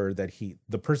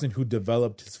 the person who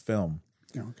developed his film.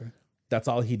 Oh, okay. That's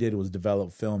all he did was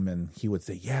develop film. And he would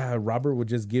say, yeah, Robert would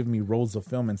just give me rolls of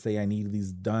film and say, I need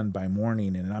these done by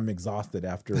morning. And I'm exhausted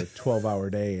after a 12-hour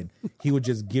day. And he would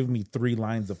just give me 3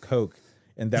 lines of Coke.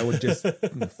 And that would just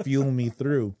fuel me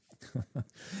through.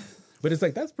 But it's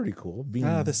like, that's pretty cool. Being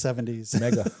the 70s.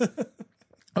 Mega.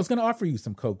 I was going to offer you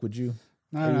some Coke. Would you?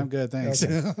 No, I'm good. Thanks.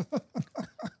 Okay.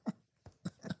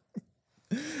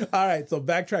 All right. So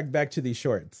backtrack back to these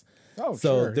shorts. Oh,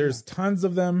 so sure, there's tons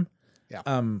of them. Yeah.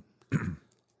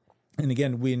 And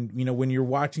again, when you're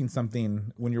watching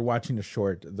something, when you're watching a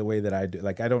short, the way that I do,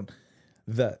 like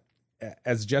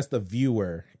as just a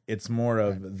viewer, it's more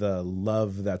of the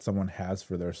love that someone has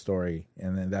for their story.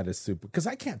 And then that is super, because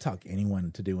I can't talk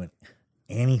anyone to doing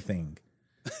anything.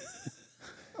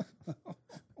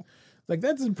 Like,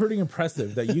 that's pretty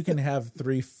impressive that you can have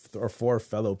 3 or 4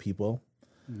 fellow people.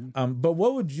 Mm-hmm. But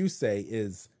what would you say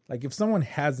is, like, if someone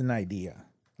has an idea,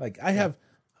 like I've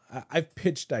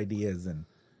pitched ideas, and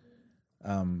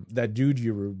that dude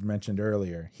you mentioned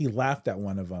earlier, he laughed at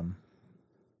one of them.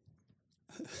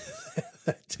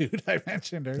 That dude I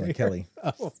mentioned earlier. Yeah, Kelly.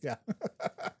 Oh, yeah.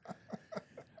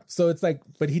 So it's like,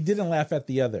 but he didn't laugh at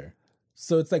the other.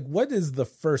 So it's like, what is the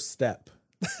first step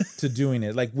to doing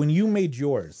it? Like when you made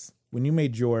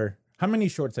how many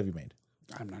shorts have you made?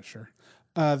 I'm not sure.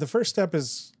 The first step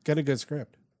is get a good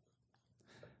script.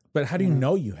 But how do you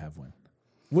know you have one?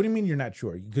 What do you mean you're not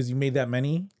sure? Because you made that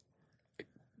many?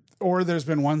 Or there's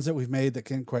been ones that we've made that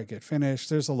can't quite get finished.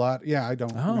 There's a lot. Yeah, I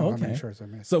don't know how many shorts I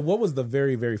made. So what was the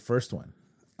very, very first one?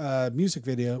 Music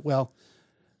video. Well,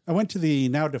 I went to the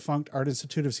now defunct Art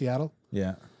Institute of Seattle.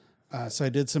 Yeah. So I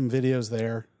did some videos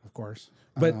there, of course.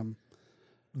 But I'm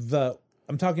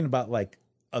talking about like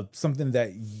something that,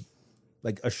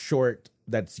 like a short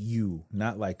that's you,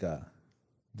 not like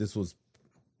this was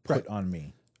put on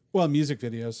me. Well, music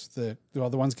videos,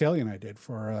 the ones Kelly and I did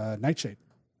for Nightshade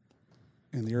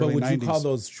in the early 90s. But would you call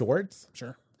those shorts?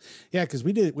 Sure. Yeah, because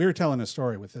we were telling a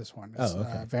story with this one. It's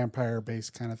okay. A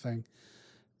vampire-based kind of thing.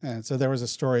 And so there was a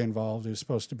story involved. It was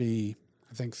supposed to be,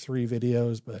 I think, 3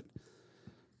 videos, but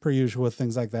per usual with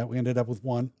things like that, we ended up with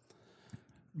 1.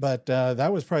 But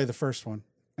that was probably the first one.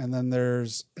 And then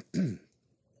there's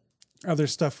other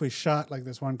stuff we shot, like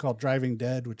this one called Driving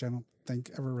Dead, which I don't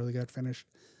think ever really got finished.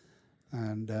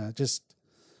 And just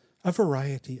a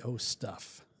variety of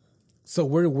stuff. So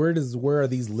where are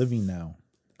these living now?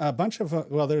 A bunch of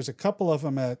there's a couple of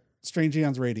them at Strange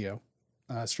Eons Radio,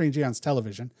 Strange Eons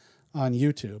Television on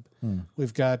YouTube.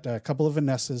 We've got a couple of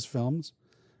Vanessa's films,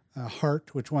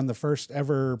 Heart, which won the first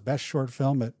ever best short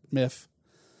film at MIFF,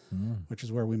 which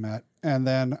is where we met, and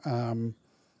then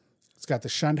it's got the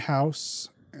Shunned House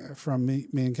from me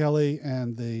and Kelly,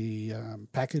 and the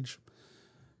Package,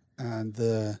 and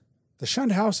the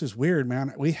Shunned House is weird,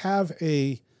 man. We have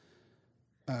a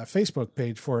Facebook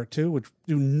page for it too, which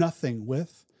we do nothing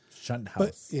with. Shunned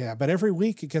House. But every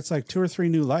week it gets like 2 or 3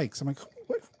 new likes. I'm like,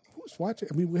 who's watching?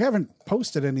 I mean, we haven't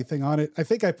posted anything on it. I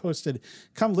think I posted,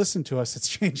 come listen to us at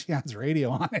Strange Eons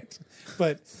Radio on it.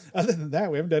 But other than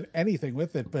that, we haven't done anything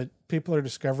with it. But people are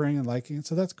discovering and liking it,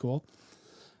 so that's cool.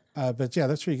 But yeah,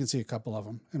 that's where you can see a couple of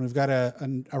them. And we've got a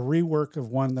rework of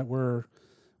one that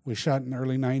we shot in the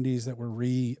early 90s that we're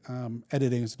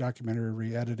editing as a documentary,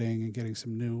 re-editing and getting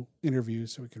some new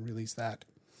interviews so we can release that.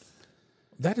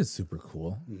 That is super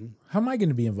cool. Mm-hmm. How am I going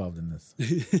to be involved in this?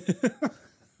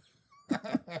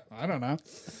 I don't know.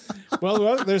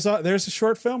 Well, there's a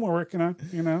short film we're working on.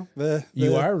 You know,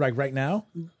 you are like right now.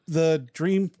 The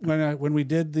dream when we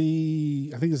did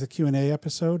I think it was the Q&A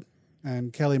episode,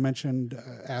 and Kelly mentioned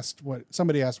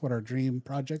somebody asked what our dream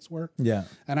projects were. Yeah,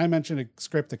 and I mentioned a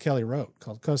script that Kelly wrote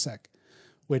called Cossack,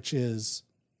 which is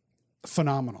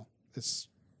phenomenal.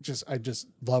 I just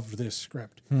loved this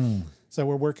script. So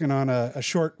we're working on a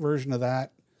short version of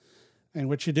that. And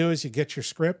what you do is you get your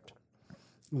script.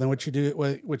 And then what you do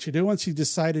once you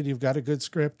decided you've got a good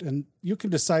script, and you can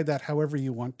decide that however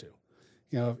you want to.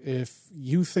 You know, if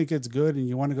you think it's good and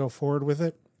you want to go forward with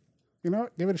it, you know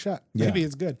what? Give it a shot. Yeah. Maybe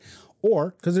it's good.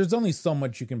 Or Because there's only so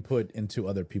much you can put into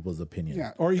other people's opinion.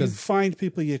 yeah, or you find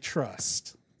people you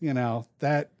trust. You know,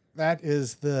 that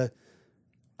is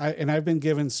I've been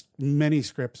given many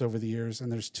scripts over the years,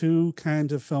 and there's two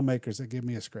kinds of filmmakers that give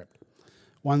me a script.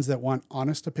 Ones that want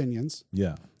honest opinions,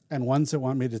 Yeah. and ones that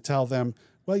want me to tell them,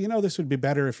 well, you know, this would be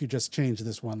better if you just change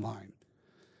this one line.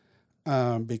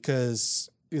 Because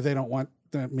they don't want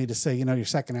me to say, you know, your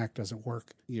second act doesn't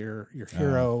work. Your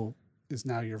hero is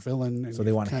now your villain. And So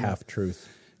they want kinda- half truth.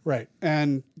 Right.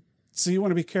 And so you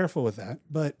want to be careful with that.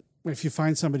 But if you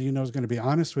find somebody you know is going to be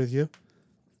honest with you,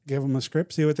 give them a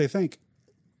script, see what they think.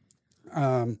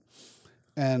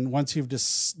 And once you've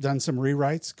just done some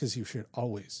rewrites, because you should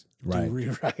always Right. do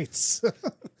rewrites.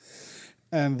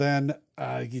 And then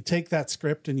you take that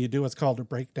script and you do what's called a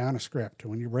breakdown a script.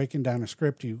 And when you're breaking down a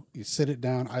script, you sit it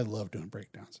down. I love doing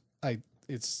breakdowns.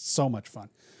 It's so much fun.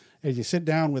 And you sit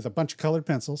down with a bunch of colored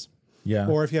pencils. Yeah.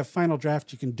 Or if you have Final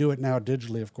Draft, you can do it now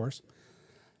digitally, of course.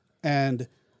 And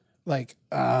like,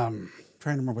 trying to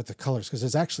remember what the colors, because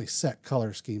there's actually set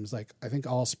color schemes. Like I think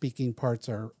all speaking parts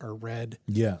are red,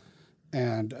 Yeah.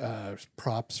 and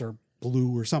props are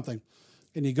blue or something.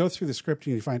 And you go through the script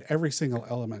and you find every single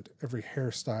element, every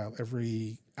hairstyle,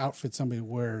 every outfit somebody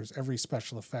wears, every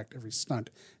special effect, every stunt,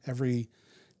 every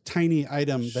tiny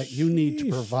item that you need to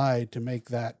provide to make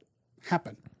that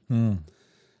happen.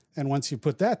 And once you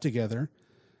put that together,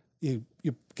 you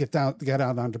get out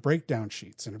onto breakdown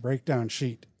sheets. And a breakdown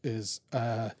sheet is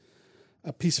a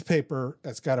piece of paper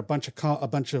that's got a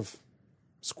bunch of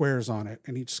squares on it,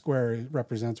 and each square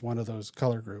represents one of those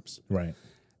color groups. Right.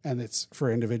 And it's for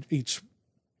each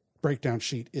breakdown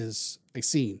sheet is a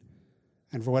scene.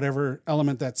 And for whatever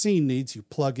element that scene needs, you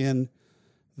plug in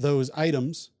those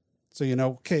items. So you know,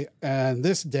 okay, and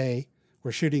this day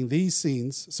we're shooting these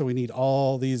scenes, so we need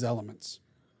all these elements.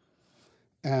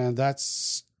 And then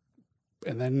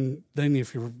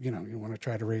if you want to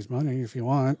try to raise money, if you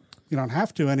want, you don't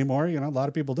have to anymore. You know, a lot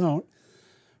of people don't,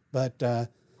 but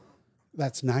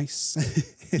that's nice.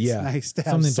 It's nice to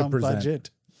have Something to some present. budget,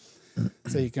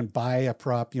 so you can buy a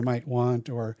prop you might want,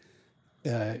 or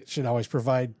should always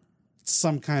provide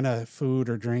some kind of food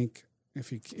or drink if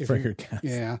For you- your cats.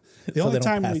 Yeah. The So only they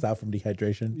don't time pass out from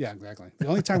dehydration. yeah, exactly. The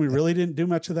only time we really didn't do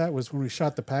much of that was when we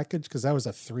shot the package, because that was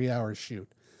a 3-hour shoot.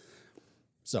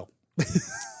 So,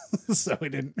 so we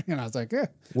didn't. You know, I was like, yeah.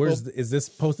 Is this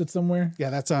posted somewhere? Yeah,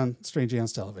 that's on Strange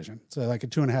Ants Television. So like a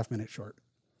 2.5-minute short.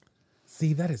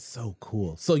 See, that is so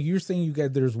cool. So you're saying you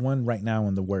guys, there's one right now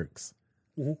in the works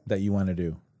that you want to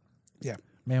do. Yeah.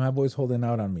 Man, my boy's holding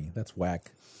out on me. That's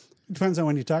whack. It depends on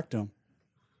when you talk to him.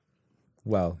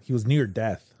 Well, he was near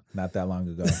death not that long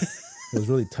ago. It was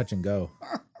really touch and go.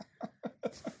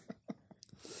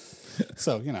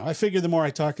 So, you know, I figure the more I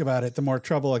talk about it, the more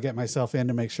trouble I get myself in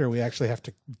to make sure we actually have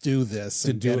to do this To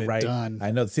and do get it it right. done.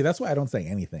 I know. See, that's why I don't say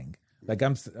anything. Like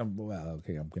I'm going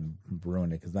to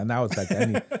ruin it because now it's like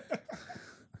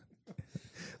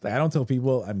like I don't tell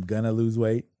people I'm going to lose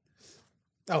weight.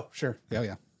 Oh, sure. Yeah,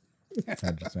 yeah.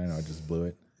 I just blew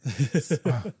it.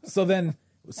 So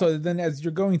then as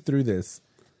you're going through this,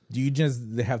 do you just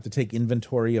have to take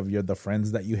inventory of the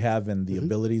friends that you have and the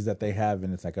abilities that they have?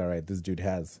 And it's like, all right, this dude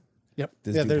has Yep.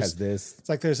 this, yeah, dude has this. It's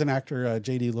like there's an actor,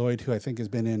 J.D. Lloyd, who I think has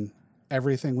been in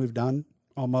everything we've done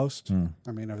almost.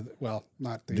 I mean,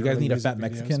 not the Do you guys early need a music fat videos.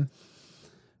 Mexican?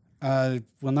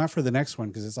 Well, not for the next one,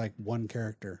 because it's like one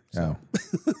character. So.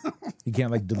 Oh. You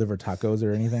can't like deliver tacos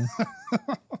or anything?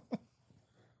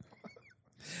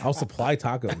 I'll supply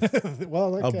tacos.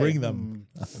 Well, okay. I'll bring them.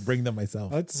 I'll bring them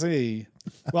myself. Let's see.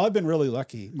 Well, I've been really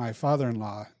lucky. My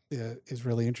father-in-law is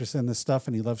really interested in this stuff,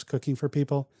 and he loves cooking for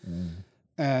people.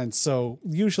 And so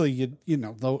usually, you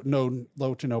know,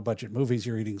 low to no budget movies,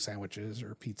 you're eating sandwiches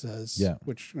or pizzas, Yeah.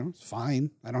 which is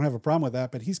fine. I don't have a problem with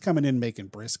that. But he's coming in making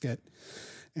brisket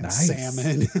and Nice.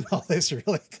 salmon and all this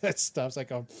really good stuff. It's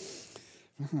like, okay,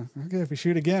 if we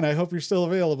shoot again, I hope you're still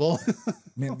available.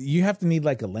 Man, you have to need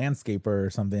like a landscaper or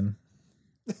something.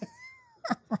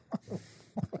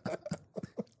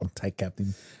 I'm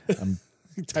typecasting. I'm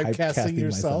Typecasting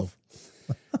yourself.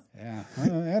 Yeah.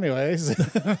 Anyways.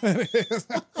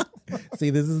 See,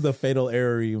 this is the fatal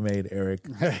error you made, Eric.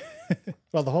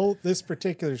 Well, this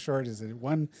particular short is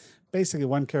basically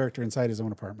one character inside his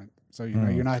own apartment. So you know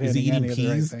you're not Is he hitting eating any of the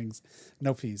right peas? things.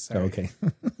 No peas. Oh, Sorry. okay.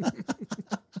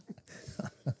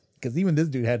 Because even this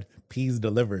dude had peas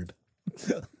delivered.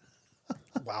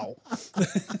 Wow.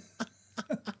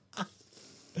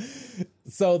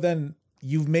 So then,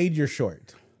 you've made your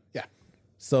short. Yeah.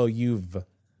 So you've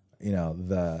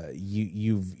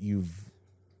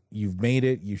made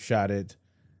it, you shot it,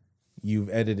 you've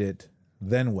edited it.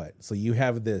 Then what? So you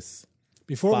have this.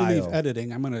 Before we leave file.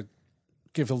 editing, I'm going to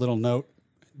give a little note.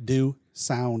 Do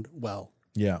sound well.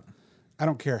 Yeah. I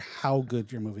don't care how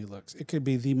good your movie looks. It could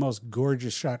be the most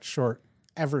gorgeous shot short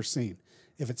ever seen.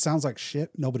 If it sounds like shit,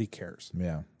 nobody cares.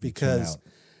 Yeah. Because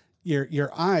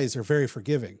your eyes are very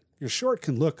forgiving. Your short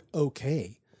can look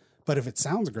okay, but if it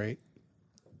sounds great,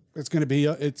 it's going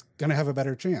to have a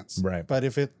better chance. Right. But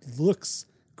if it looks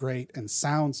great and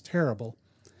sounds terrible,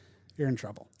 you're in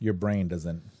trouble. Your brain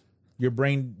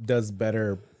does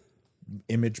better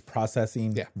image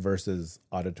processing Yeah. versus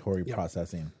auditory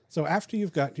processing. So after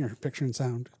you've got your picture and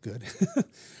sound good,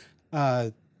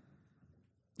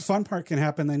 fun part can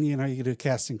happen. Then, you do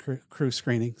casting crew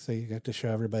screening. So you get to show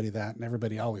everybody that, and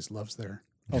everybody always loves their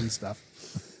own stuff.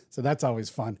 So that's always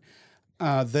fun.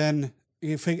 Then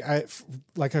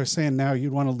like I was saying now,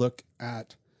 you'd want to look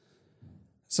at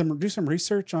do some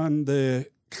research on the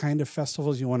kind of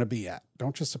festivals you want to be at.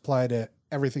 Don't just apply to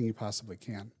everything you possibly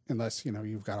can, unless,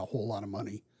 you've got a whole lot of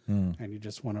money and you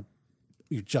just want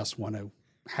to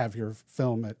have your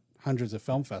film at hundreds of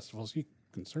film festivals. You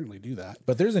can certainly do that.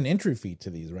 But there's an entry fee to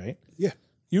these, right? Yeah.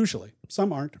 Usually.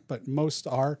 Some aren't, but most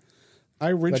are. I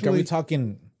Like, are originally we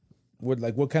talking?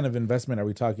 What kind of investment are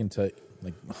we talking to?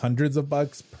 Like hundreds of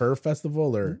bucks per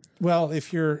festival, or well,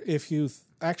 if you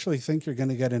actually think you're going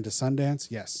to get into Sundance,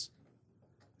 yes.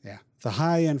 Yeah. The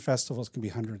high end festivals can be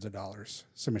hundreds of dollars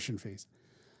submission fees.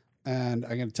 And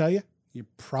I'm going to tell you, you're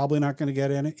probably not going to get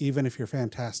in it, even if you're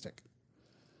fantastic.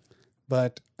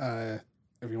 But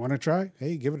if you want to try,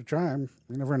 hey, give it a try. You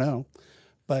never know.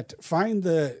 But find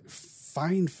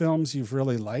films you've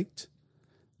really liked.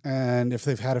 And if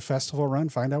they've had a festival run,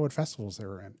 find out what festivals they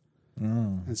were in.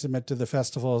 And submit to the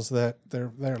festivals that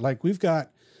they're like. We've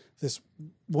got this.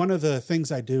 One of the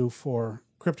things I do for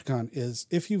Crypticon is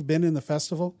if you've been in the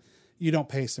festival, you don't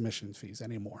pay submission fees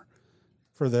anymore.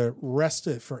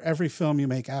 For every film you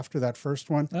make after that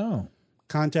first one,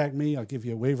 contact me. I'll give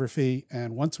you a waiver fee.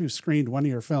 And once we've screened one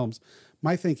of your films,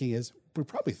 my thinking is we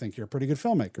probably think you're a pretty good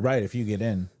filmmaker. right? If you get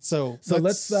in, So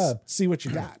let's see what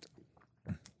you got.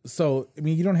 So, I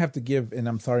mean, you don't have to give, and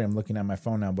I'm sorry, I'm looking at my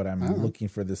phone now, but I'm looking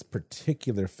for this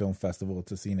particular film festival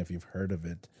to see if you've heard of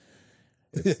it.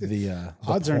 It's the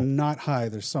Odds are not high.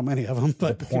 There's so many of them,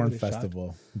 but porn give it a shot.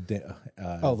 festival. The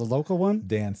local one?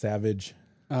 Dan Savage.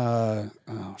 Oh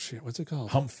shit, what's it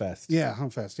called? Humpfest. Yeah,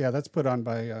 Humpfest. Yeah, that's put on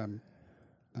by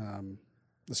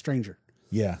The Stranger.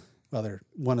 Yeah. Well, they're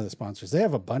one of the sponsors. They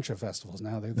have a bunch of festivals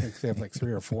now. They have like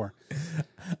 3 or 4.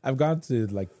 I've gone to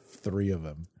like 3 of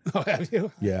them. Oh, have you?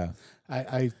 Yeah.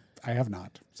 I have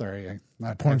not. Sorry,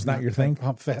 Porn's not your thing?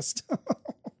 Humpfest.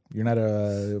 You're not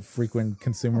a frequent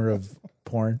consumer of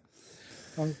porn.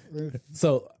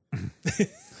 So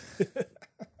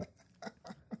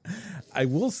I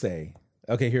will say,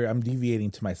 okay, here I'm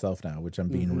deviating to myself now, which I'm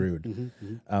being rude.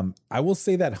 I will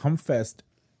say that Humpfest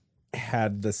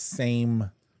had the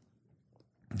same,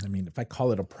 I mean, if I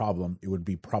call it a problem, it would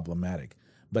be problematic,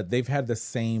 but they've had the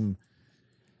same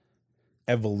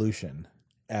evolution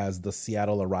as the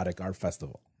Seattle Erotic Art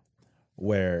Festival,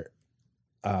 where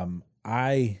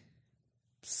I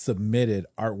submitted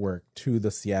artwork to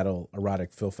the Seattle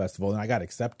Erotic Film Festival and I got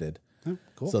accepted. Oh,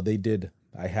 cool. So they did,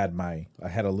 I had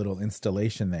a little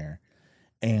installation there,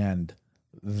 and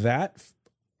that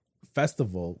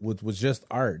festival, which was just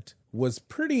art, was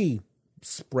pretty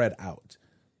spread out.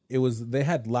 They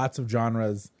had lots of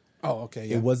genres. Oh, okay.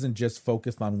 Yeah. It wasn't just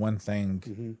focused on one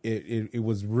thing. It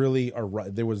was really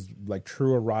there was like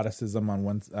true eroticism on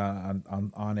one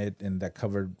on it, and that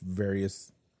covered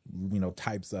various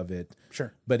types of it.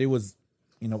 Sure. But it was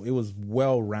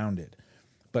well rounded.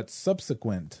 But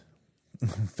subsequent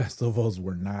festivals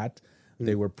were not.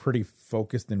 They were pretty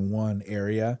focused in one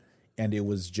area, and it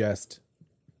was just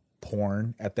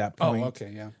porn at that point. Oh,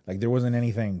 okay, yeah. Like there wasn't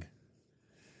anything.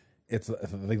 It's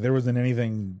like there wasn't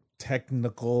anything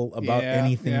technical about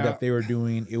anything that they were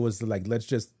doing. It was like, let's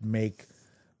just make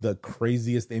the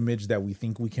craziest image that we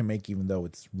think we can make, even though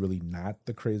it's really not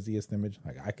the craziest image.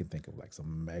 Like I can think of like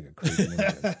some mega crazy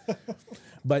images.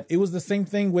 But it was the same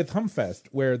thing with Humpfest,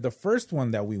 where the first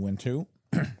one that we went to,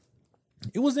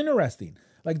 it was interesting.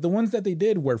 Like the ones that they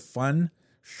did were fun,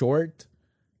 short,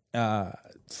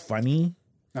 funny.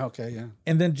 Okay, yeah.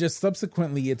 And then just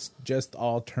subsequently, it's just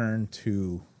all turned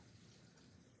to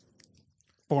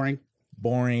Boring.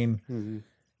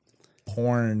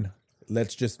 Porn.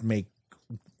 Let's just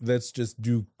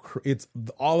do. It's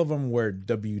all of them were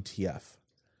WTF.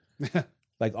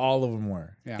 Like all of them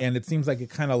were, Yeah. and it seems like it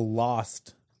kind of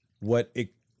lost what it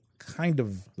kind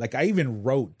of like. I even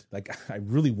wrote, like, I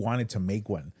really wanted to make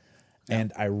one.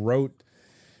 And I wrote,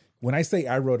 when I say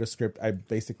I wrote a script, I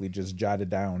basically just jotted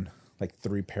down like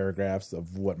 3 paragraphs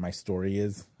of what my story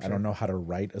is. Sure. I don't know how to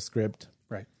write a script.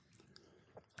 Right.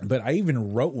 But I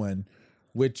even wrote one,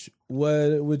 which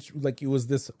like, it was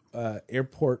this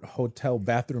airport hotel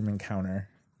bathroom encounter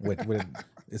with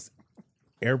this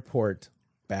airport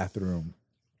bathroom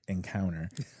encounter,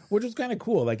 which was kind of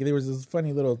cool. Like, there was this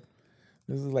funny little,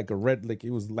 this is like a red, like,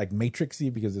 it was like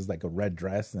Matrixy because it's like a red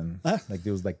dress and like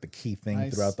there was like the key thing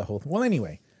throughout the whole thing. Well,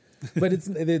 anyway, but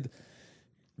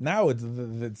now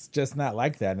it's just not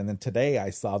like that. And then today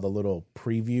I saw the little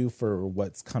preview for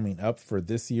what's coming up for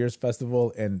this year's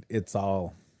festival, and it's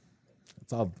all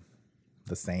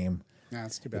the same. Yeah,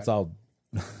 that's too bad.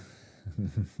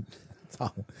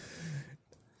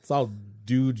 It's all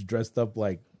dudes dressed up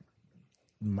like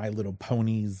My Little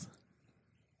Ponies.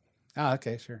 Oh,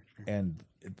 okay, sure. And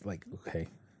it's like, okay,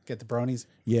 get the bronies.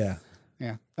 yeah.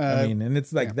 Yeah. I mean, and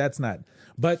it's like, that's not,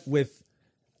 but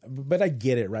I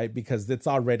get it, right? Because it's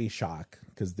already shock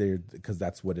because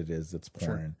that's what it is. It's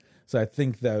porn. Sure. So I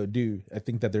think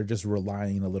that they're just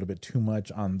relying a little bit too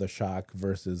much on the shock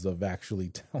versus of actually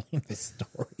telling the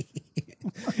story.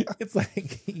 It's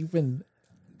like, even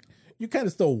you kind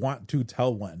of still want to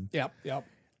tell one. Yep.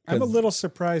 I'm a little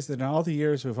surprised that in all the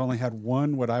years we've only had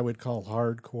one what I would call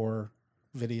hardcore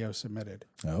video submitted.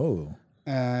 Oh.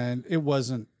 And it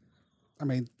wasn't, I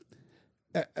mean,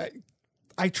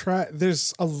 I try,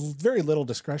 there's a very little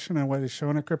discretion on what is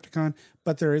shown at Crypticon,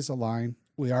 but there is a line.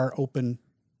 We are open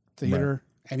theater.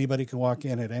 Right. Anybody can walk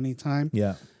in at any time.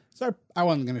 Yeah. So I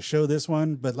wasn't going to show this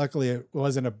one, but luckily it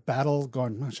wasn't a battle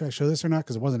going, well, should I show this or not?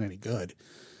 Because it wasn't any good.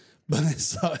 But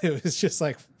so it was just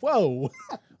like, whoa.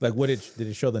 Like, did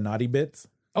it show the naughty bits?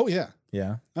 Oh, yeah.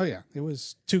 Yeah. Oh, yeah. It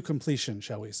was to completion,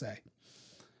 shall we say.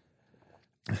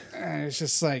 And it's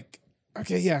just like,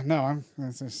 okay, yeah, no,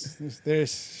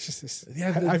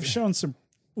 I've shown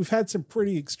we've had some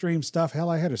pretty extreme stuff. Hell,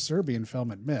 I had a Serbian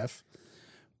film at MIF,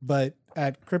 but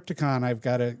at Crypticon, I've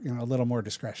got a little more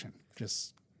discretion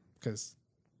just because.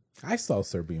 I saw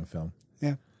Serbian film.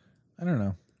 Yeah. I don't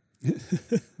know.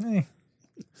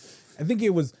 I think it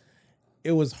was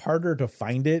harder to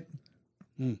find it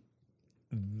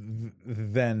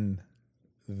than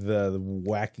the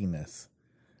wackiness.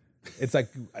 It's like,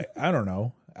 I don't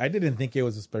know. I didn't think it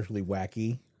was especially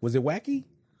wacky. Was it wacky?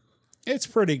 It's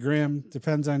pretty grim.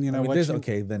 Depends on, what you...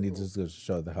 Okay, then it just goes to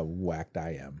show how whacked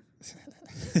I am.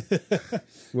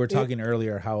 We were talking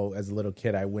earlier how, as a little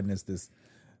kid, I witnessed this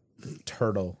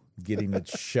turtle getting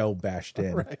its shell bashed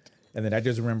in. Right. And then I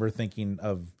just remember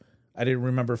I didn't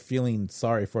remember feeling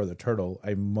sorry for the turtle.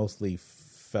 I mostly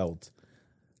felt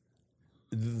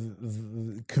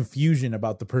the confusion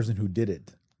about the person who did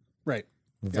it. Right.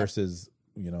 Versus,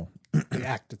 the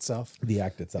act itself. The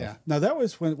act itself. Yeah. Now that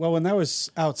was when that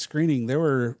was out screening, there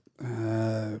were,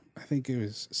 I think it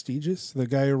was Stegis, the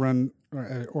guy who run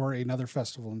or another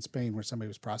festival in Spain where somebody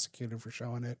was prosecuted for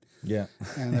showing it. Yeah.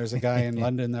 And there's a guy in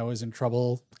London that was in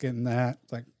trouble getting that.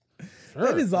 Like, sure,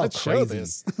 that is all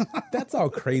crazy. That's all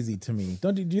crazy to me.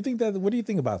 Do you think that? What do you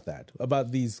think about that?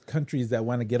 About these countries that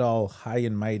want to get all high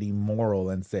and mighty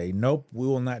moral and say, nope, we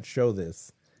will not show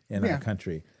this in our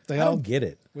country. I don't get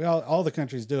it. All the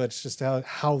countries do it. It's just how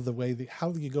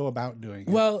you go about doing it.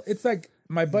 Well, it's like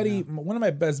my buddy, one of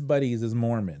my best buddies is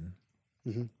Mormon,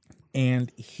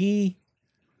 and he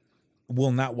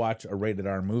will not watch a rated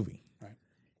R movie. Right.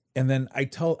 And then I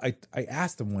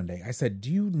asked him one day, I said, do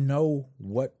you know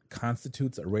what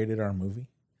constitutes a rated R movie?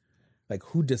 Like,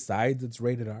 who decides it's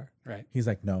rated R? Right. He's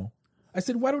like, no. I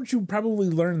said, why don't you probably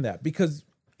learn that? Because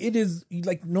it is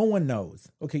like, no one knows.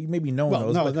 Okay, maybe no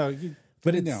one knows.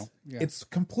 But it's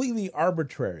completely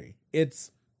arbitrary.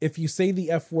 It's if you say the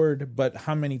F word, but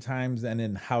how many times and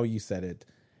in how you said it.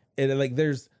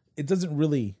 It doesn't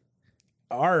really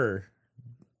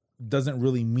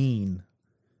mean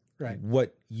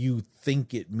what you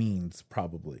think it means,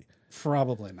 probably.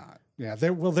 Probably not. Yeah.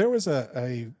 There was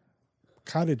a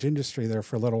cottage industry there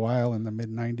for a little while in the mid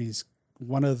 90s.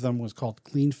 One of them was called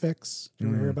Clean Fix. Did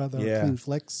you ever hear about that? Yeah. Clean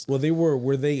Flicks? Well,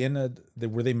 were they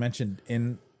mentioned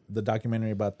in the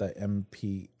documentary about the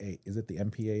MPA? Is it the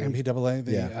MPAA? MPAA,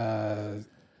 the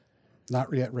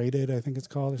not yet rated, I think it's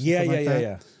called. Or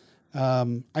something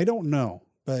Yeah. I don't know,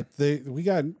 but we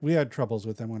had troubles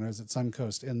with them when I was at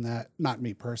Suncoast in that, not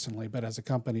me personally, but as a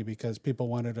company, because people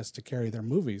wanted us to carry their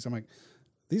movies. I'm like,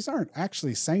 these aren't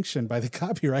actually sanctioned by the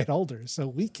copyright holders, so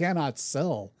we cannot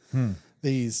sell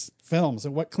these films.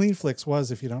 And what Clean Flicks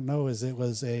was, if you don't know, is it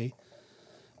was a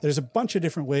There's a bunch of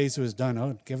different ways it was done.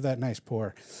 Oh, give that nice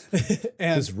pour.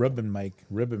 And This ribbon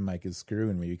mic is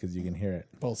screwing me because you can hear it.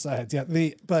 both sides. Yeah.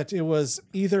 But it was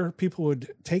either people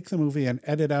would take the movie and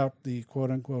edit out the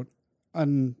quote unquote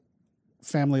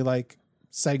unfamily like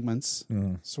segments,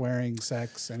 swearing,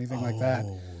 sex, anything like that.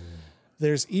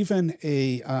 There's even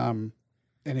a, and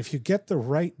if you get the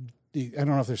right, I don't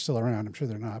know if they're still around. I'm sure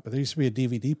they're not, but there used to be a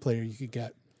DVD player you could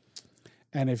get.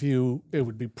 And it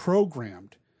would be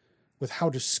programmed with how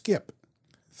to skip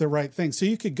the right thing. So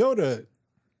you could go to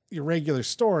your regular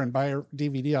store and buy a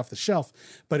DVD off the shelf,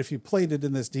 but if you played it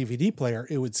in this DVD player,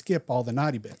 it would skip all the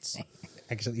naughty bits.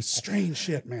 Actually, Strange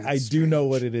shit, man. I do know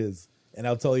what it is, and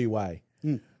I'll tell you why.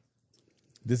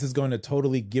 This is going to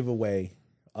totally give away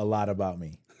a lot about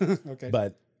me. Okay.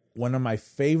 But one of my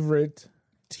favorite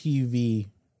radio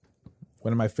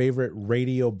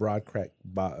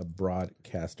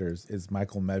broadcasters is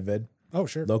Michael Medved. Oh,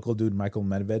 sure. Local dude, Michael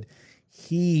Medved.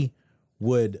 He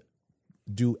would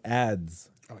do ads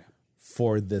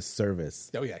for this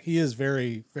service. Oh, yeah. He is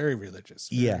very, very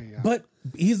religious. But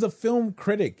he's a film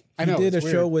critic. I know, He did a it's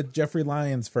show weird. with Jeffrey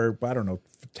Lyons for, I don't know,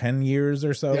 10 years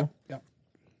or so. Yeah.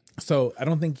 So I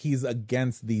don't think he's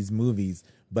against these movies,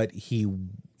 but he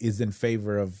is in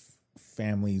favor of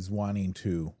families wanting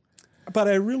to. But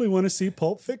I really want to see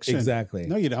Pulp Fiction. Exactly.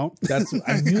 No, you don't.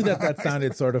 I knew that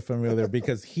sounded sort of familiar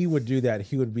because he would do that.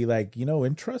 He would be like,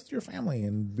 entrust your family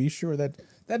and be sure that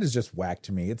is just whack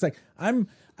to me. It's like I'm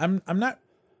not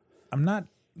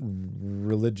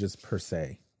religious per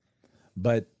se,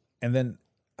 and then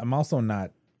I'm also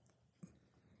not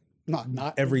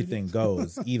everything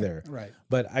goes either. Right.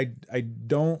 But I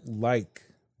don't like,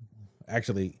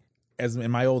 actually, as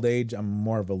in my old age, I'm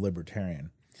more of a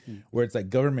libertarian. Where it's like,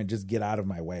 government, just get out of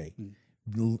my way.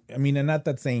 I mean, and not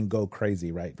that saying go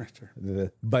crazy, right?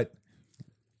 Sure. But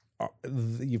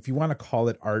if you want to call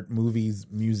it art, movies,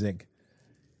 music,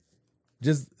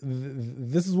 just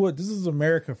this is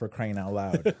America, for crying out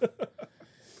loud.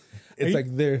 It's like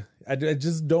I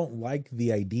just don't like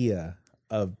the idea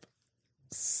of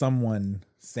someone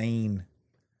saying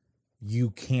you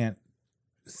can't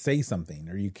say something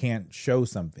or you can't show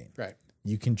something. Right.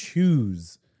 You can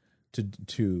choose to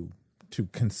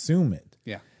consume it.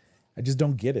 Yeah. I just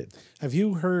don't get it. Have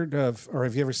you heard of, or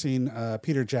have you ever seen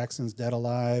Peter Jackson's Dead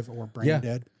Alive or Brain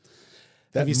Dead?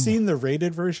 Have you seen the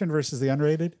rated version versus the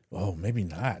unrated? Oh, maybe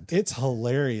not. It's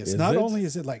hilarious. Not only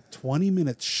is it like 20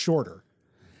 minutes shorter,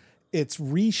 it's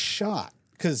reshot.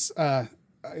 Because at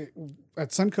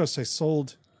Suncoast, I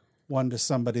sold one to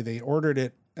somebody. They ordered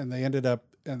it, and they ended up,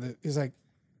 and he's like,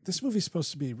 this movie's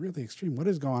supposed to be really extreme. What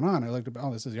is going on? I looked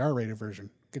up, this is the R-rated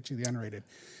version. Get you the unrated.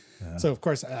 So, of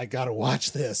course, I got to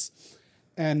watch this.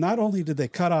 And not only did they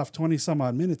cut off 20 some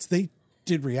odd minutes, they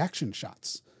did reaction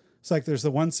shots. It's like there's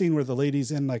the one scene where the lady's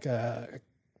in like a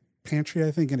pantry,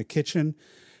 I think, in a kitchen,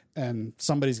 and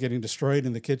somebody's getting destroyed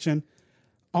in the kitchen.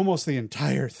 Almost the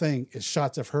entire thing is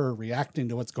shots of her reacting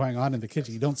to what's going on in the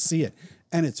kitchen. You don't see it.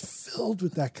 And it's filled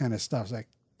with that kind of stuff. It's like,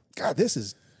 God, this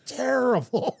is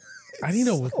terrible. I need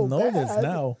to so know this bad.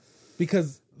 now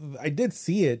because I did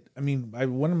see it. I mean,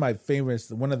 one of my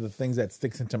favorites, one of the things that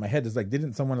sticks into my head is like,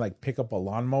 didn't someone like pick up a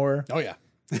lawnmower? Oh, yeah.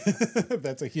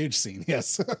 That's a huge scene.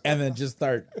 Yes. And then just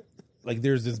start, like,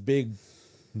 there's this big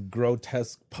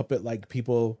grotesque puppet like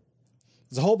people.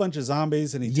 There's a whole bunch of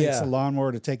zombies, and he takes Yeah. a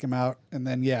lawnmower to take him out, and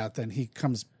then he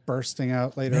comes bursting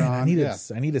out later Man, on. I need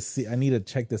to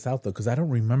check this out though, because I don't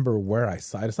remember where I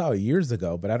saw it. I saw it years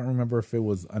ago, but I don't remember if it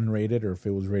was unrated or if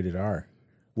it was rated R.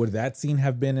 Would that scene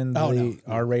have been in the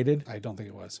R-rated? I don't think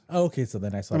it was. Oh, okay, so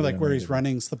then I saw. Remember, it like where he's unrated.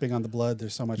 running, slipping on the blood.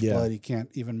 There's so much blood he can't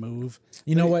even move.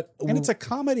 You know what? And it's a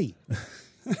comedy.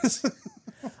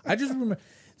 I just remember.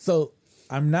 So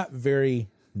I'm not very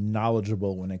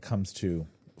knowledgeable when it comes to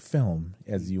film,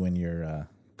 as you and your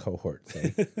cohort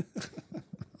say.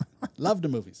 Love the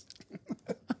movies.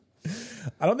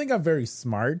 I don't think I'm very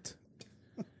smart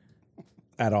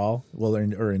at all. Well,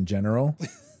 or in general.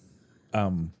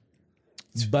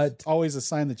 But Always a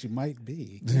sign that you might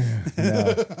be.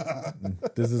 no,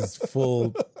 this is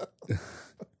full.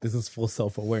 This is full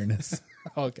self-awareness.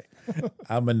 Okay.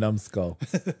 I'm a numbskull.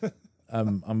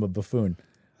 I'm a buffoon.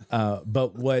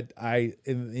 But what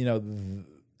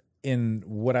in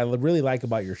what I really like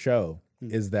about your show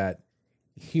is that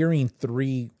hearing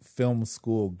 3 film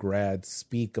school grads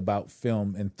speak about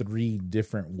film in 3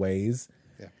 different ways.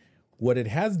 Yeah. What it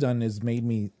has done is made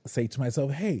me say to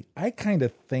myself, hey, I kind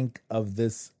of think of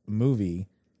this movie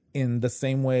in the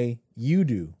same way you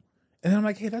do. And I'm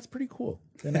like, hey, that's pretty cool.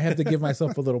 And I have to give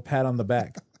myself a little pat on the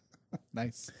back.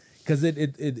 Nice. Because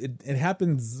it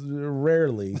happens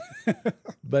rarely,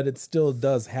 but it still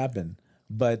does happen.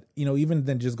 But, you know, even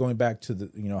then just going back to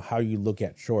the, you know, how you look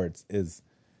at shorts is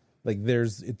like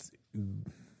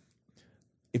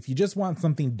if you just want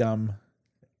something dumb,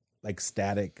 like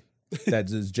static, that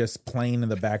is just playing in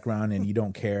the background and you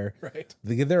don't care. Right.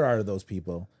 There are those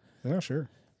people. Yeah, sure.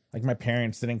 Like my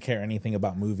parents didn't care anything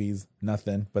about movies,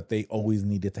 nothing, but they always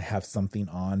needed to have something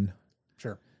on.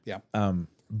 Sure. Yeah.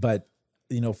 But,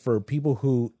 you know, for people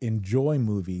who enjoy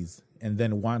movies and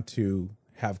then want to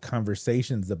have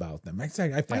conversations about them, I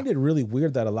find it really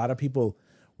weird that a lot of people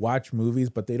watch movies,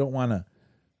 but they don't want to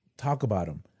talk about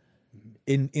them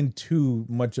in too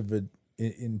much of a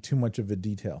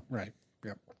detail. Right.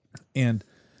 Yep. And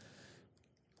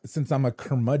since I'm a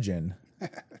curmudgeon,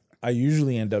 I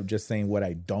usually end up just saying what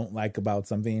I don't like about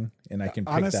something, and I can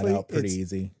pick Honestly, that out pretty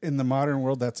easy. In the modern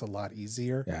world, that's a lot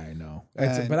easier. Yeah, I know.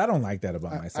 But I don't like that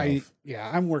about myself.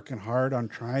 I'm working hard on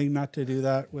trying not to do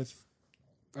that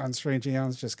on Strange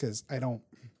Eons, just because I don't.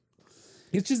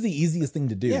 It's just the easiest thing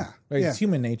to do. Yeah, right? yeah. It's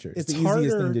human nature. It's the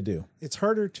easiest thing to do. It's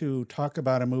harder to talk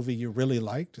about a movie you really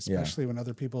liked, especially when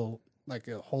other people, like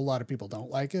a whole lot of people, don't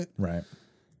like it. Right.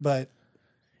 But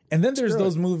and then there's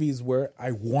those movies where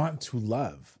I want to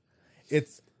love.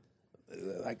 It's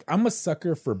like I'm a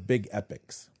sucker for big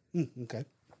epics. Okay.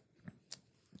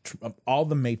 All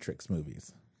the Matrix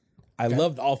movies. I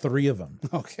loved all three of them.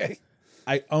 Okay.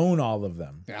 I own all of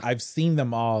them. Yeah. I've seen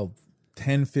them all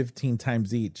 10, 15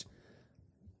 times each.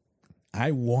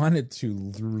 I wanted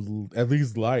to at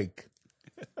least like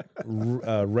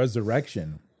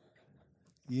Resurrection.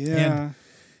 Yeah.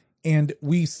 And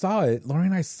we saw it. Lori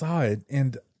and I saw it.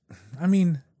 And I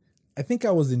mean, I think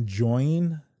I was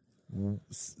enjoying,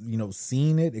 you know,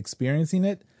 seeing it, experiencing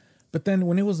it. But then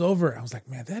when it was over, I was like,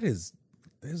 man, this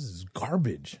is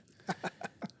garbage.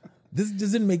 This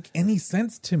doesn't make any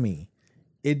sense to me.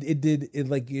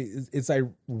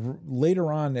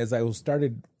 Later on, as I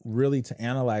started really to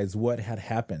analyze what had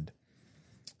happened.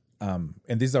 And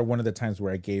these are one of the times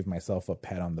where I gave myself a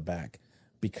pat on the back,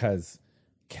 because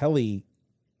Kelly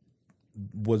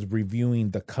was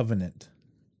reviewing The Covenant.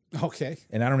 Okay.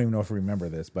 And I don't even know if you remember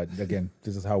this, but again,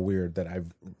 this is how weird that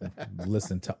I've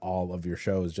listened to all of your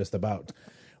shows just about,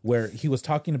 where he was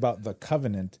talking about The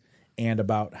Covenant and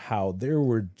about how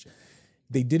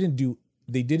they didn't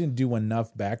do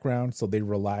enough background, so they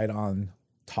relied on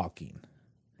talking.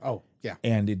 Oh, yeah.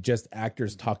 And it just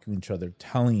actors talking to each other,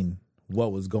 telling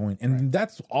what was going. And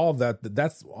that's all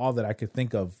that I could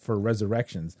think of for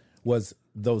Resurrections was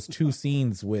those two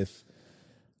scenes with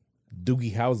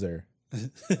Doogie Howser.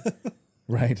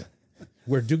 Right?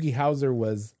 Where Doogie Howser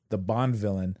was the Bond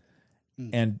villain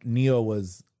and Neo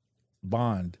was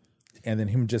Bond, and then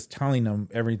him just telling them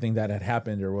everything that had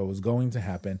happened or what was going to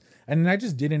happen. And I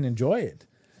just didn't enjoy it.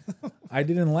 I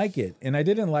didn't like it. And I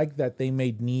didn't like that they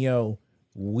made Neo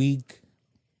weak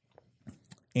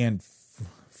and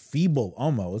feeble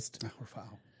almost. Oh,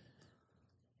 wow.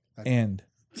 And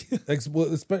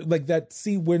like that,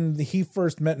 see, when he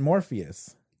first met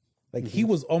Morpheus, like he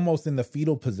was almost in the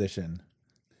fetal position,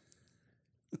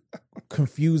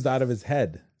 confused out of his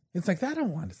head. It's like, I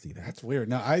don't want to see that. That's weird.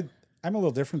 No, I'm a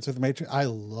little different with The Matrix. I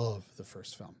love the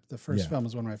first film. The first film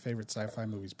is one of my favorite sci-fi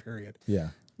movies, period.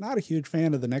 Yeah. Not a huge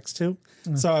fan of the next two.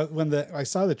 So when I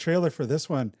saw the trailer for this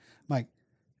one, I'm like,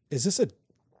 is this a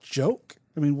joke?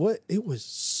 I mean, what? It was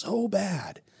so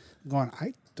bad. I'm going,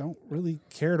 I don't really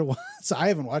care to watch. So I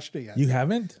haven't watched it yet. You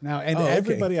haven't? Now, and Oh, okay.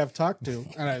 everybody I've talked to,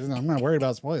 and I'm not worried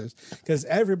about spoilers, because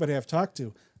everybody I've talked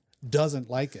to doesn't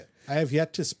like it. I have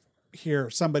yet to hear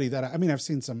somebody that, I mean, I've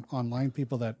seen some online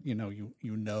people that, you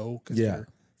know because they're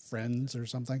friends or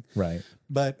something. Right.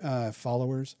 But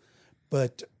followers.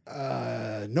 But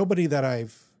nobody that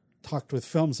I've talked with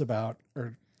films about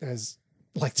or has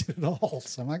liked it at all.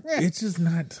 So I'm like, It's just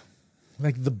not,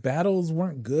 like, the battles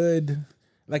weren't good.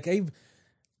 Like,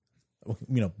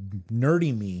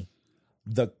 nerdy me,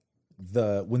 the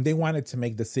when they wanted to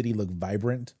make the city look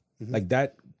vibrant, like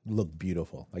that looked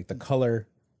beautiful. Like the color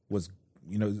was,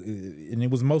 and it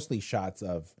was mostly shots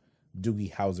of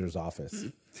Doogie Howser's office.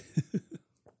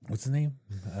 What's his name?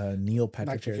 Neil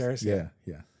Patrick Harris. Yeah.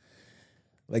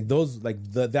 Like those, like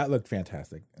that looked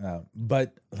fantastic.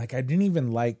 But like, I didn't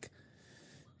even like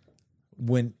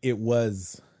when it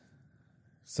was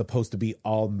supposed to be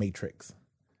all Matrix.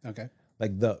 okay.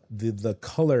 Like the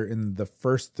color in the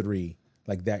first three,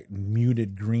 like that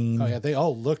muted green. Oh yeah, they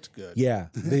all looked good. Yeah,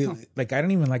 they like, I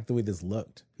don't even like the way this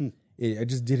looked. I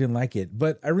just didn't like it.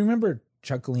 But I remember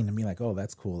chuckling and being like, "Oh,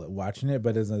 that's cool," watching it.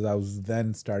 But as I was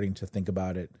then starting to think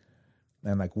about it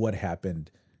and like what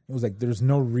happened, it was like there's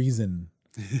no reason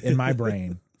in my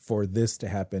brain for this to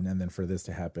happen and then for this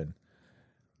to happen.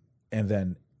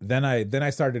 And then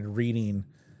I started reading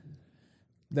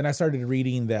then I started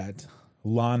reading that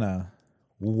Lana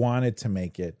wanted to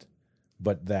make it,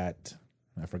 but that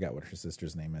I forgot what her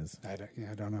sister's name is. I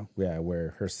don't know. Yeah,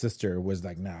 where her sister was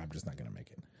like, "Nah, I'm just not gonna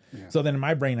make it." Yeah. So then in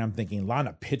my brain, I'm thinking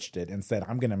Lana pitched it and said,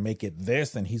 "I'm gonna make it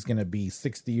this," and he's gonna be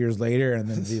 60 years later, and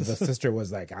then the sister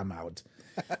was like, "I'm out."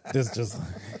 This just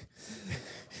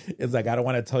it's like, I don't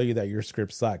want to tell you that your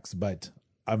script sucks, but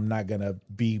I'm not gonna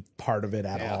be part of it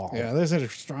at all. Yeah, there's a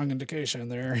strong indication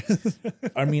there.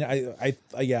 I mean,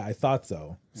 I thought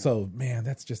so. Yeah. So man,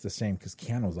 that's just a shame because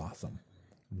Keanu's awesome.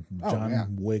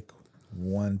 John Wick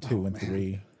 1, 2, and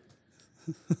 3.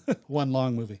 One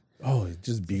long movie. Oh, it's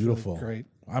just beautiful. Really great.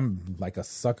 I'm like a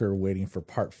sucker waiting for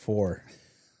part 4.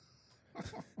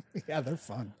 Yeah, they're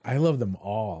fun. I love them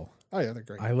all. Oh yeah, they're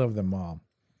great. I love them all.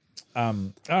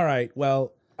 All right.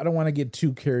 Well, I don't want to get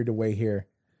too carried away here.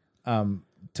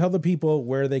 Tell the people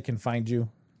where they can find you.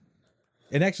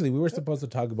 And actually, we were supposed to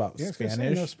talk about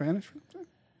Spanish. No Spanish.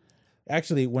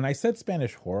 Actually, when I said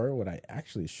Spanish horror, what I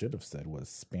actually should have said was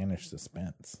Spanish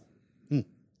suspense.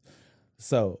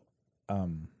 So, I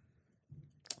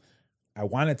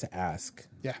wanted to ask.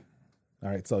 Yeah. All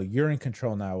right. So you're in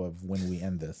control now of when we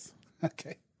end this.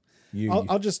 Okay.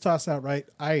 I'll just toss out right.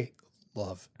 I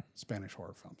love Spanish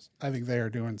horror films. I think they are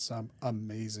doing some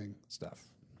amazing stuff.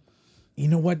 You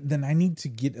know what? Then I need to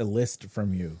get a list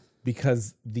from you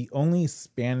because the only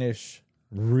Spanish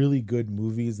really good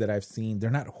movies that I've seen, they're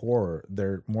not horror.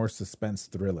 They're more suspense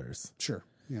thrillers. Sure.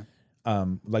 Yeah.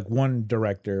 Like one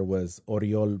director was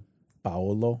Oriol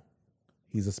Paolo.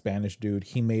 He's a Spanish dude.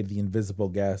 He made The Invisible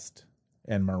Guest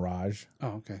and Mirage.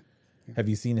 Oh, okay. Yeah. Have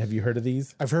you heard of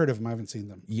these? I've heard of them. I haven't seen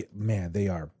them. Yeah, man, they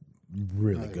are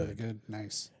really good. Really good.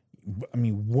 Nice. I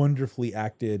mean, wonderfully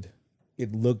acted.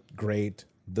 It looked great.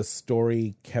 The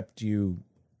story kept you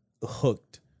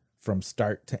hooked from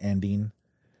start to ending.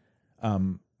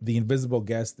 The Invisible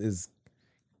Guest is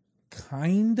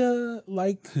kind of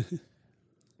like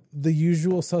The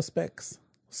Usual Suspects,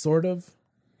 sort of.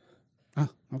 Oh,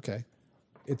 okay.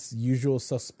 It's Usual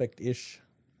Suspect-ish.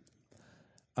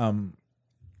 But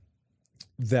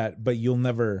you'll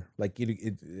never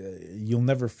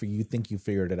you think you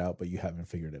figured it out, but you haven't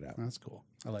figured it out. That's cool.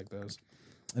 I like those.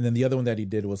 And then the other one that he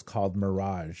did was called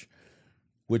Mirage,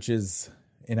 which is,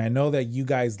 and I know that you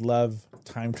guys love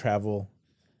time travel,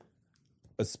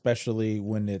 especially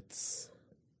when it's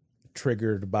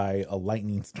triggered by a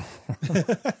lightning storm.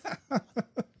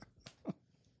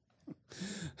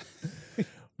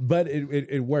 But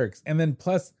it works. And then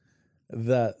plus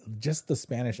the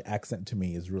Spanish accent to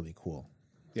me is really cool.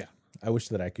 Yeah. I wish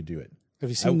that I could do it. Have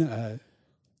you seen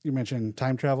you mentioned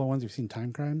time travel ones? You've seen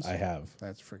Time Crimes? I have.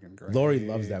 That's freaking great. Lori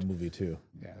loves that movie too.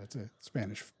 Yeah, that's a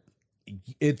Spanish.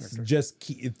 It's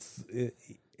director.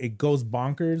 It goes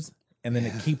bonkers and then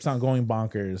it keeps on going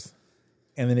bonkers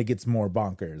and then it gets more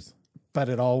bonkers. But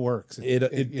it all works.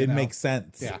 It makes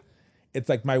sense. Yeah. It's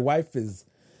like my wife is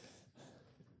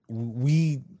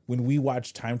when we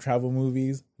watch time travel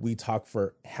movies, we talk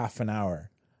for half an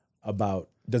hour about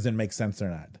does it make sense or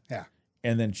not. Yeah.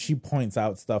 And then she points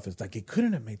out stuff. It's like, it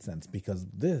couldn't have made sense because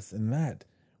this and that,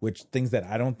 which things that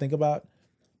I don't think about,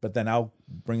 but then I'll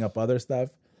bring up other stuff.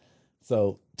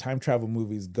 So time travel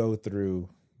movies go through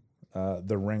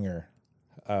the ringer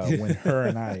when her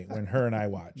and I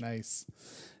watch. Nice.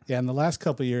 Yeah. In the last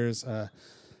couple of years,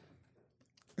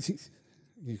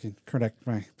 you can correct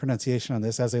my pronunciation on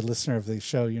this. As a listener of the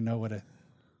show, you know what a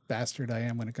bastard I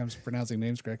am when it comes to pronouncing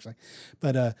names correctly.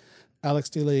 But Alex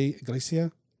de la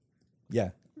Iglesia,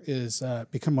 is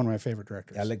become one of my favorite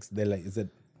directors.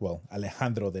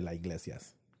 Alejandro de la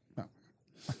Iglesias. Oh.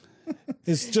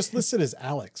 It's just listed as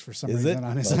Alex for some reason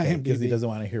on his IMDb. Because he doesn't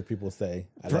want to hear people say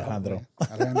Alejandro.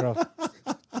 Alejandro.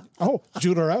 Oh,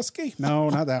 Jodorowsky? No,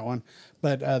 not that one.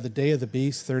 But The Day of the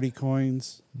Beast, 30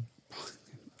 Coins.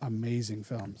 Amazing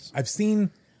films. I've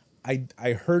seen,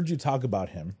 I heard you talk about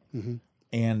him,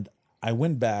 and I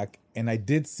went back and I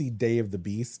did see Day of the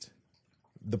Beast,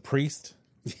 the priest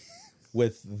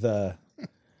with the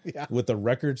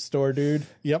record store dude.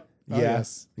 Yep. Oh,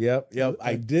 yes. Yep.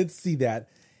 I did see that,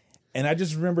 and I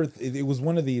just remember it was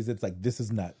one of these. It's like, this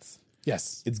is nuts.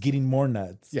 Yes. It's getting more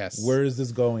nuts. Yes. Where is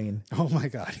this going? Oh my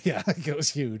God. Yeah, it was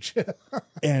huge.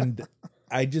 And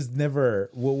I just never.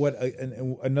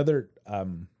 Another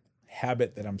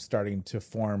habit that I'm starting to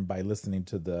form by listening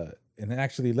to and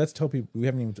actually, let's tell people we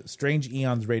haven't even. Strange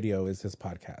Eons Radio is his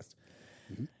podcast,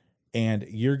 and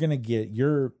you're gonna get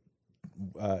your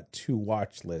to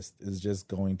watch list is just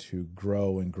going to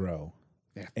grow and grow,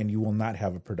 and you will not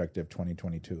have a productive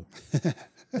 2022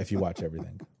 if you watch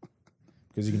everything,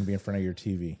 because you're gonna be in front of your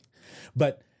TV.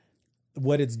 But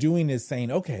what it's doing is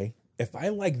saying, okay, if I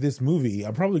like this movie,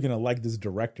 I'm probably going to like this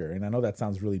director. And I know that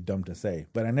sounds really dumb to say,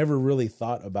 but I never really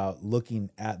thought about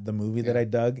looking at the movie that I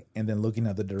dug and then looking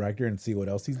at the director and see what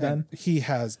else he's done. He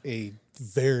has a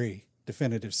very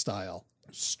definitive style.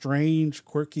 Strange,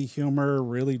 quirky humor,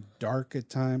 really dark at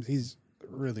times. He's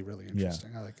really, really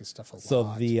interesting. I like his stuff a lot.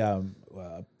 So the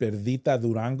Perdita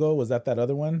Durango, was that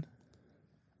other one?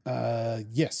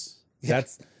 Yes.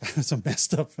 That's It's a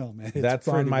messed up film, man. It's that's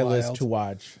on pretty my wild. list to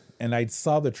watch. And I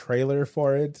saw the trailer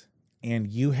for it, and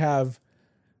you have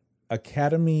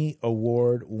Academy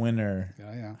Award winner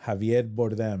Javier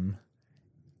Bardem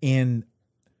in.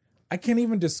 I can't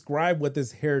even describe what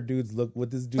this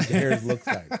dude's hair looks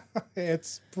like.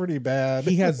 It's pretty bad.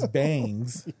 He has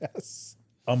bangs, Yes.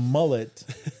 a mullet,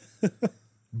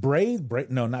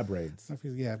 no, not braids,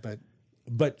 Yeah,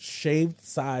 but shaved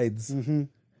sides, Mm-hmm.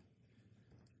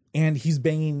 and he's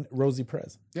banging Rosie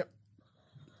Perez. yep.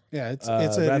 Yeah, it's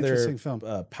an interesting film.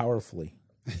 Powerfully.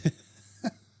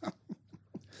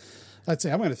 Let's see.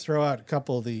 I'm going to throw out a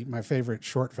couple of my favorite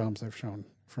short films I've shown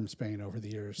from Spain over the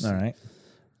years. All right.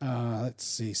 Let's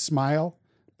see. Smile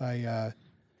by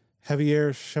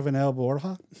Javier Chevanel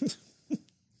Borja.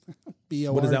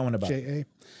 B-O-R-J-A. What is that one about?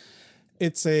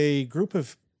 It's a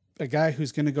guy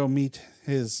who's going to go meet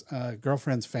his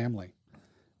girlfriend's family.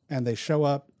 And they show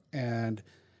up, and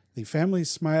the family's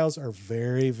smiles are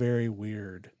very, very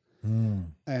weird.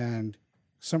 And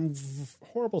some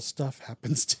horrible stuff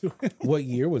happens to him. What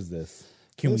year was this?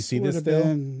 Can we see this would have still?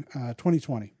 been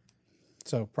 2020.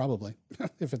 So probably,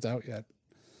 if it's out yet.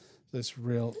 This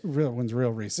real one's real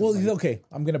recent. Well, okay.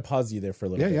 I'm going to pause you there for a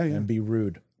little bit and be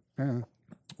rude. Yeah.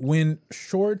 When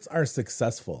shorts are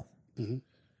successful, let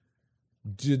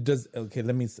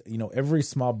me say, every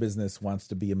small business wants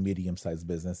to be a medium-sized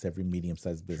business. Every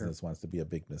medium-sized business wants to be a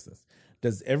big business.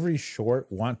 Does every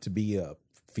short want to be a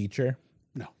feature?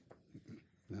 No.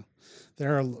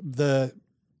 There are a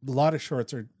lot of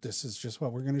shorts this is just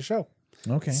what we're going to show.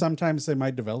 Okay. Sometimes they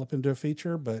might develop into a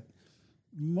feature, but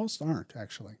most aren't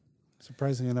actually.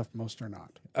 Surprisingly enough, most are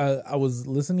not. I was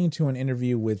listening to an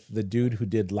interview with the dude who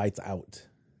did Lights Out.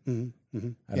 I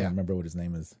don't remember what his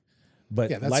name is.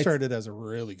 But that started as a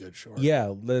really good short.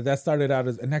 Yeah, that started out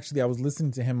as, and actually I was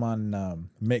listening to him on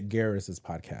Mick Garris's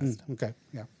podcast. Okay,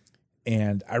 yeah.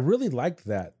 And I really liked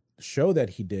that show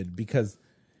that he did because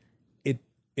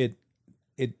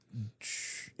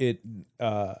it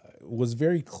was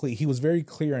very clear. He was very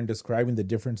clear in describing the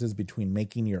differences between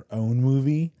making your own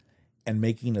movie and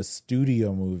making a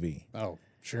studio movie. Oh,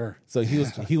 sure. So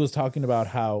he was talking about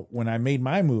how when I made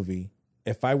my movie,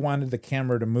 if I wanted the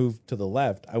camera to move to the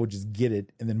left, I would just get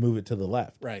it and then move it to the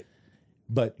left. Right.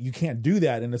 But you can't do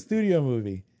that in a studio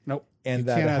movie. Nope. And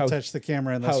you cannot touch the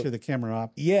camera unless you're the camera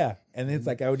op. Yeah. And it's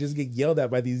like I would just get yelled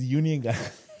at by these union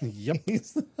guys. Yep.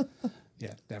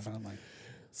 Yeah, definitely.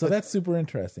 So that's super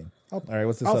interesting. All right,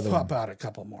 what's this other one? I'll pop out a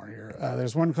couple more here.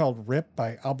 There's one called Rip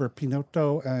by Albert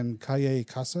Pinotto and Calle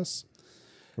Casas.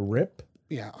 Rip?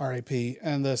 Yeah, R.I.P.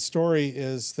 And the story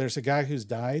is there's a guy who's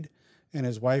died, and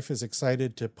his wife is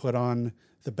excited to put on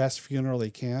the best funeral he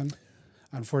can.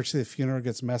 Unfortunately, the funeral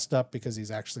gets messed up because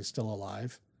he's actually still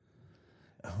alive.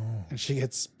 Oh. And she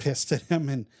gets pissed at him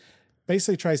and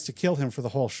basically tries to kill him for the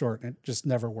whole short, and it just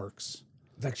never works.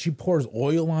 Like she pours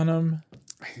oil on him.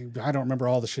 I don't remember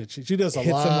all the shit. She does a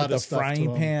hits lot him with of a stuff frying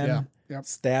to him. pan, Yeah.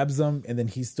 stabs him, and then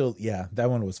he's still,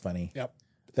 that one was funny. Yep.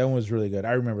 That one was really good.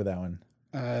 I remember that one.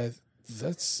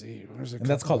 Let's see. There's a And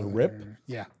that's called Rip? there.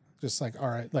 Yeah. Just like, all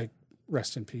right, like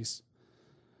rest in peace.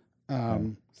 See,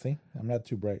 I'm not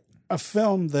too bright. A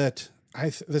film that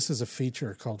this is a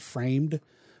feature called Framed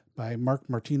by Mark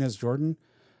Martinez Jordan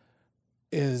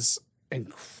is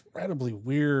incredibly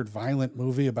weird, violent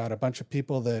movie about a bunch of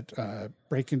people that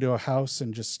break into a house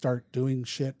and just start doing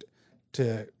shit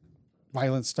to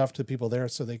violent stuff to people there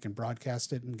so they can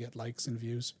broadcast it and get likes and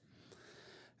views.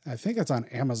 I think it's on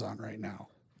Amazon right now.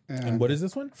 And what is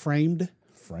this one? Framed.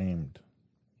 Framed.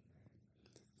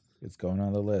 It's going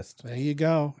on the list. There you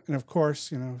go. And of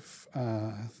course, let's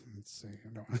see.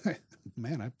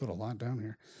 Man, I put a lot down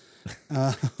here.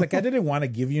 It's like I didn't want to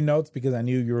give you notes because I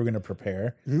knew you were going to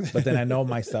prepare, but then I know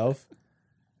myself,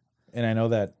 and I know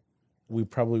that we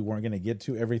probably weren't going to get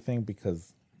to everything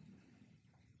because.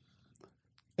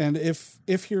 And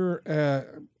if you're,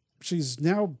 she's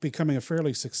now becoming a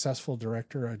fairly successful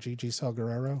director, Gigi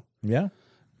Salguero. Yeah.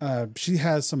 She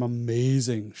has some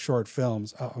amazing short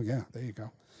films. Oh yeah, there you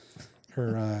go.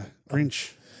 Her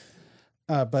Grinch.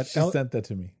 But She sent that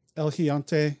to me. El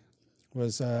Gigante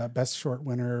was best short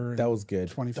winner. That was good.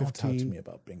 2015. Don't talk to me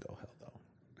about Bingo Hell though.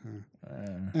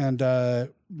 And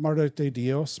Marta de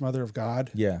Dios, Mother of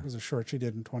God. Yeah. was a short she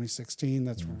did in 2016.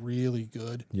 That's really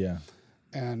good. Yeah.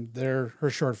 And her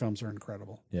short films are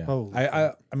incredible. Yeah. Holy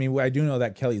I mean, I do know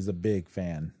that Kelly's a big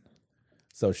fan.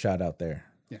 So shout out there.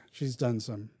 yeah, she's done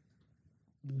some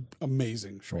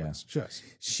amazing shorts. Just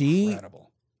She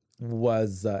incredible.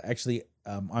 was actually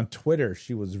on Twitter.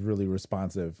 She was really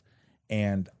responsive.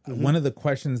 And one of the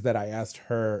questions that I asked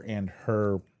her and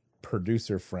her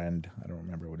producer friend, I don't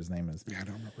remember what his name is, Yeah, I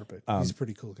don't remember, but he's a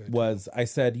pretty cool guy. was I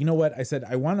said, you know what? I said,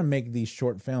 I want to make these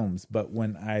short films, but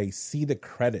when I see the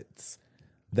credits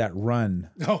that run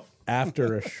Oh,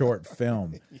 after a short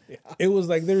film, it was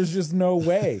like, there's just no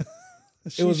way.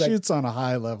 she was like- shoots on a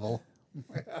high level.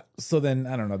 So then,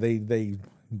 I don't know, they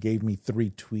gave me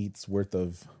 3 tweets worth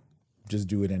of just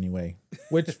do it anyway,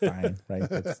 which fine, right?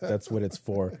 That's what it's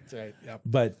for. That's right. Yep.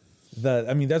 But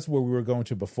that's where we were going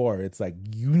to before. It's like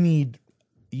you need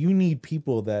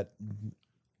people that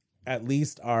at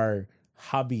least are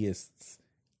hobbyists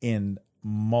in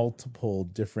multiple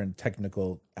different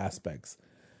technical aspects.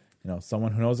 You know,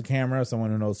 someone who knows a camera,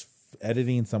 someone who knows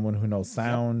editing, someone who knows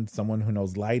sound, someone who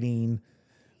knows lighting,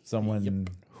 someone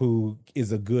who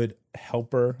is a good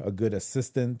helper, a good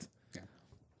assistant.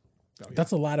 Oh, yeah.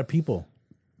 That's a lot of people.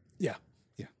 Yeah.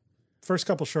 First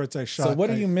couple shorts I shot. So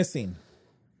what are you missing?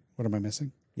 What am I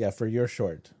missing? Yeah, for your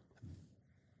short.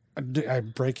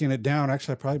 I'm breaking it down.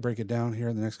 Actually, I probably break it down here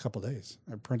in the next couple of days.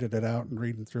 I printed it out and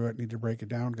reading through it. Need to break it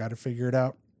down. Got to figure it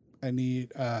out. I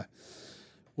need.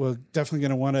 We're definitely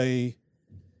going to want a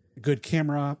good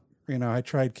camera op. You know, I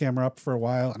tried camera up for a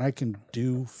while, and I can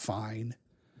do fine,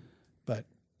 but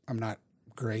I'm not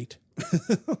great.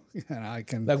 And I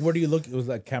can. Like, what are you looking? It was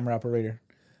like camera operator.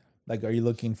 Like, are you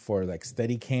looking for like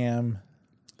steady cam?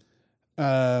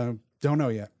 Don't know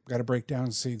yet. Got to break down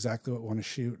and see exactly what I want to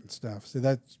shoot and stuff.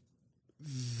 So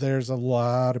there's a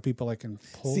lot of people I can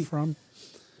pull See, from.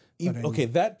 Okay,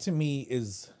 that to me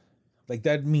is like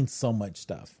that means so much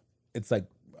stuff. It's like,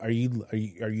 are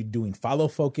you doing follow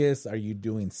focus? Are you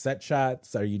doing set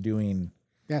shots? Are you doing?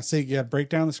 Yeah, so you got to break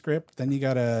down the script. Then you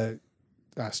got to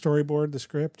storyboard the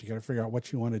script. You got to figure out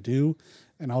what you want to do,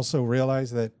 and also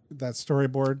realize that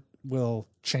storyboard will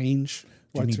change Do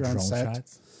you once need you're on drone set.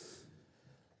 shots?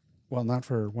 Well, not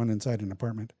for one inside an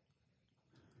apartment.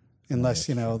 Unless,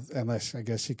 unless I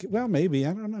guess you could, well, maybe,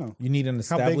 I don't know. You need an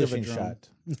How big of a establishing drone? shot.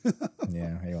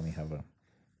 Yeah, I only have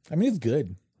I mean, it's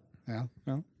good. Yeah,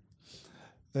 well,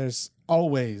 there's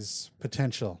always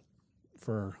potential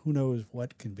for who knows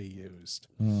what can be used.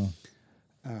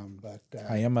 But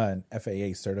I am an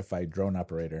FAA certified drone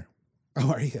operator.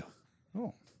 oh, are you?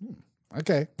 Oh,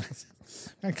 okay.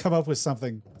 I come up with some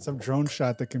drone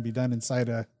shot that can be done inside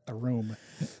a room.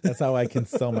 That's how I can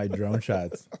sell my drone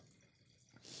shots.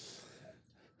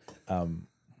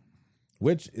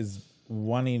 Which is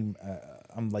wanting,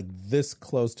 I'm like this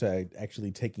close to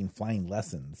actually taking flying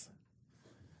lessons.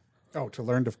 Oh, to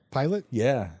learn to pilot?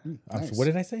 Yeah. nice. What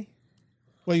did I say?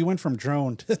 Well, you went from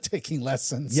drone to taking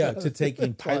lessons. Yeah, to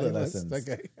taking pilot Flying lessons.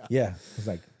 Okay. Yeah. I was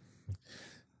like,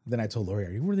 then I told Lori,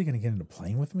 are you really going to get into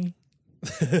playing with me?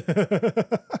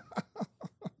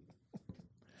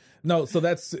 No, so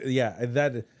that's,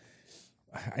 that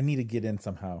I need to get in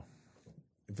somehow.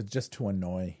 If it's just to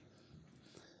annoy.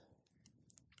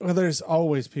 Well, there's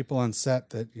always people on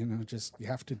set that, just you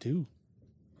have to do.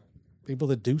 People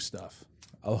that do stuff.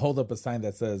 I'll hold up a sign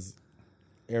that says,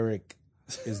 Eric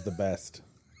is the best.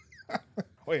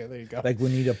 Oh, yeah, there you go. Like we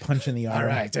need a punch in the arm. All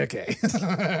right, okay.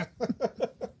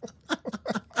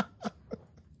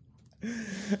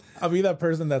 I'll be that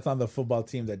person that's on the football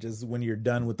team that just when you're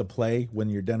done with the play, when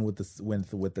you're done with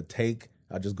the take,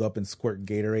 I'll just go up and squirt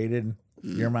Gatorade in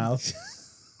your mouth.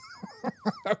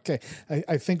 Okay,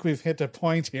 I think we've hit a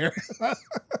point here.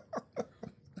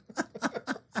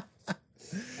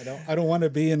 I don't want to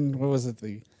be in, what was it,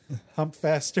 the Hump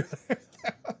Faster?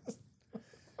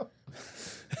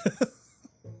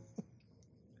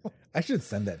 I should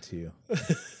send that to you.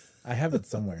 I have it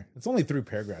somewhere. It's only 3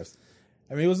 paragraphs.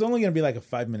 I mean, it was only going to be like a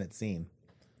 5-minute scene.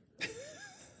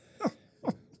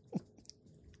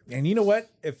 And you know what?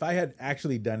 If I had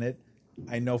actually done it,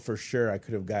 I know for sure I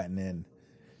could have gotten in.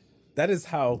 That is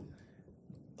how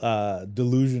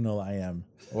delusional I am.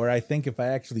 Or I think if I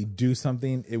actually do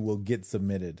something, it will get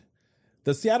submitted.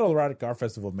 The Seattle Erotic Art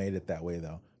Festival made it that way,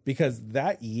 though. Because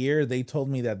that year, they told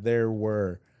me that there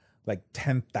were like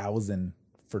 10,000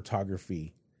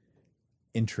 photography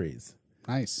entries.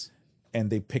 Nice. And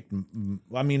they picked,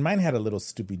 I mean, mine had a little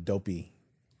stupid dopey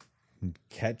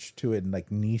catch to it and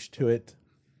like niche to it.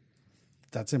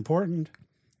 That's important.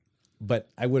 But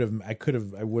I would have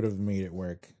made it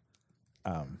work.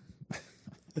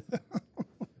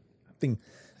 something.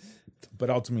 But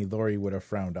ultimately, Lori would have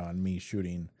frowned on me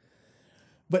shooting.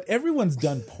 But everyone's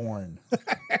done porn.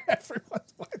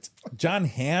 Everyone's what? John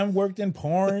Hamm worked in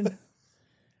porn.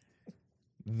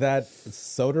 That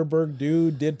Soderbergh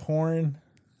dude did porn.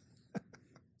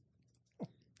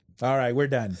 All right, we're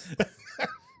done.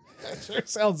 Sure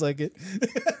sounds like it.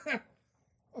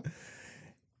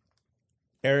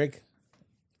 Eric,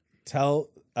 tell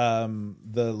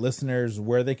the listeners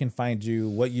where they can find you,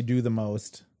 what you do the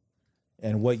most,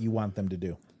 and what you want them to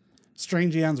do.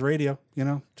 Strange Eons Radio,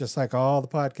 just like all the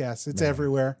podcasts. It's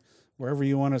everywhere. Wherever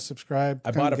you want to subscribe. I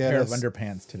bought a pair of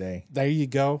underpants today. There you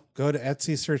go. Go to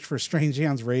Etsy, search for Strange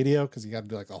Eons Radio, because you got to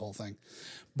do like a whole thing.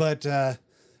 But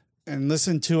and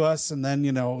listen to us, and then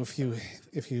if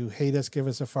you hate us, give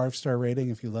us a 5-star rating.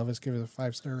 If you love us, give us a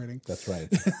 5-star rating. That's right.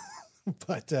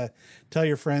 But tell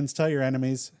your friends, tell your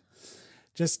enemies.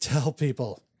 Just tell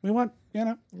people. We want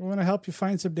to help you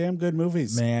find some damn good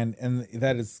movies. Man, and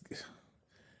that is,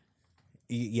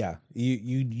 yeah,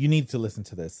 you need to listen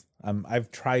to this. I've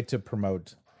tried to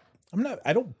promote. I'm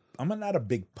not a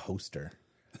big poster.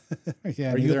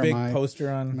 Yeah, Are you a big am I. poster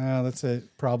on? No, that's a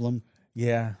problem.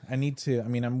 Yeah, I need to. I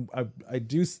mean, I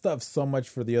do stuff so much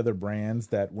for the other brands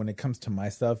that when it comes to my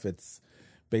stuff, it's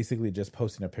basically just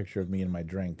posting a picture of me and my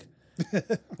drink.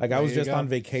 Like I was just on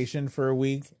vacation for a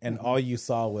week, and all you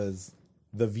saw was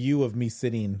the view of me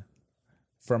sitting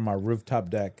from our rooftop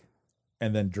deck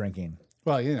and then drinking.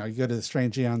 Well, you go to the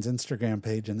Strange Eons Instagram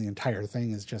page, and the entire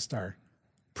thing is just our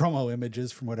promo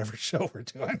images from whatever show we're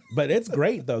doing. But it's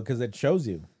great though, because it shows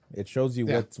you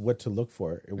what to look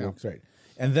for. It works right.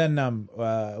 And then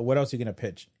what else are you gonna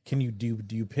pitch? Can you do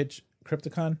you pitch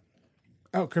Crypticon?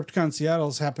 Oh, Crypticon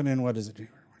Seattle's happening. What is it?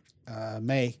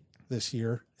 May this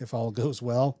year, if all goes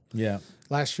well. Yeah.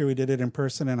 Last year we did it in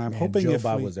person, and I'm hoping Joe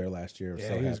Bob was there last year. Yeah,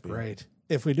 so he was happy. great.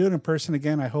 If we do it in person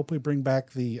again, I hope we bring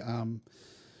back the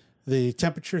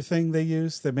temperature thing they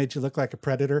used that made you look like a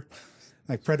predator,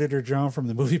 like Predator John from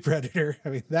the movie Predator. I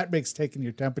mean, that makes taking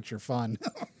your temperature fun.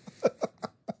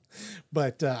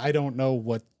 But I don't know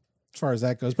what as far as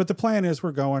that goes. But the plan is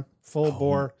we're going full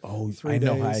bore. Oh, 3 I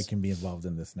know days. how I can be involved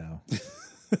in this now.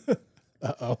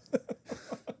 Uh-oh.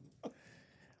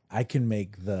 I can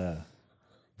make the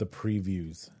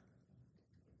previews,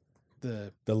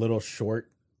 The little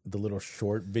short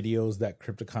videos that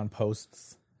Crypticon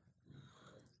posts,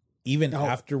 even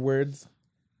afterwards.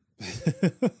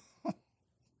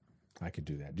 I could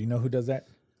do that. Do you know who does that?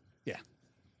 yeah.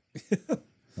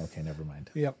 Okay, never mind.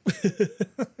 Yep.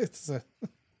 It's Is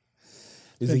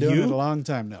been it doing you? it a long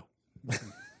time. No.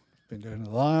 Been doing it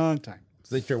a long time.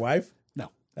 Is it your wife? No.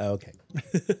 Oh, okay.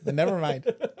 Then never mind.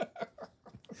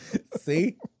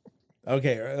 See?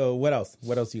 Okay. What else?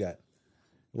 What else you got?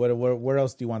 Where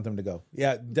else do you want them to go?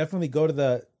 Yeah, definitely go to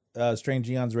the Strange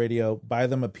Eons Radio. Buy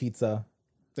them a pizza.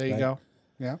 There you Right. go.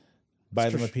 Yeah. Buy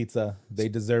them a pizza. They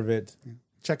deserve it.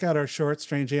 Check out our short,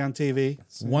 Strange on TV.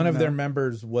 One of their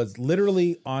members was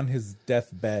literally on his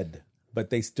deathbed, but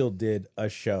they still did a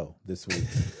show this week.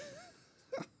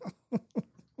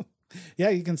 Yeah,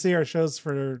 you can see our shows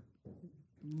for a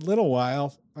little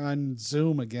while on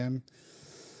Zoom again,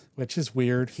 which is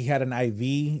weird. He had an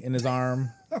IV in his arm.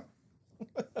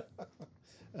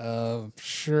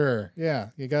 Sure. Yeah,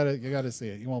 you gotta see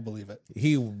it. You won't believe it.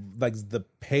 He like the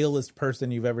palest person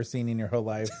you've ever seen in your whole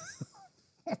life.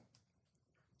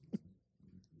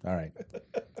 All right.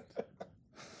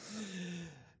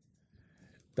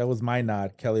 That was my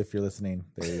nod. Kelly, if you're listening,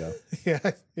 there you go.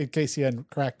 Yeah, in case you hadn't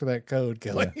cracked that code,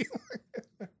 Kelly. Yeah.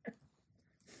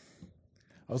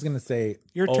 I was going to say...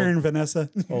 Your turn, Vanessa.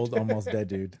 Old, almost dead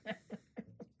dude.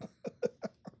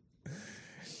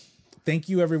 Thank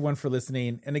you, everyone, for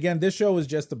listening. And again, this show is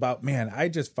just about, man, I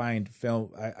just find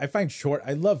film... I find short...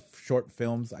 I love short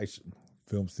films.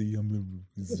 Film, see,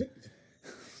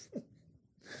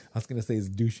 I was gonna say his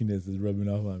douchiness is rubbing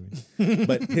off on me,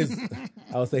 but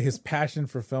I would say his passion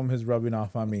for film is rubbing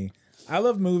off on me. I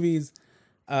love movies.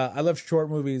 I love short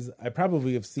movies. I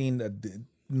probably have seen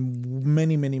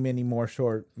many, many, many more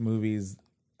short movies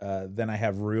than I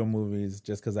have real movies,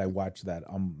 just because I watch that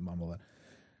on Mama.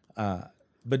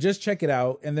 But just check it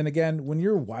out. And then again, when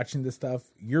you're watching this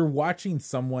stuff, you're watching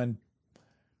someone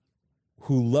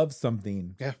who loves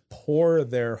something pour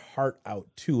their heart out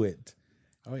to it.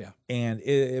 Oh yeah, and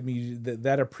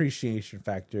that appreciation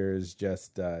factor is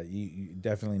just you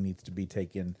definitely needs to be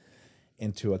taken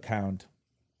into account.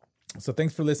 So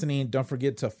thanks for listening. Don't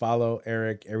forget to follow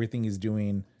Eric. Everything he's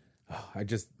doing,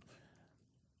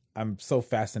 I'm so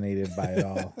fascinated by it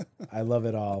all. I love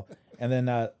it all. And then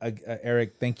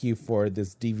Eric, thank you for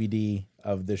this DVD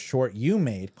of the short you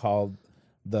made called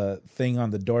 "The Thing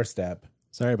on the Doorstep."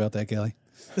 sorry about that, Kelly.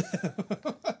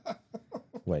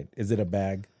 Wait, is it a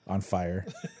bag on fire?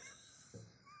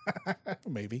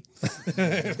 Maybe.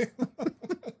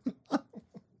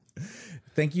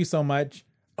 Thank you so much.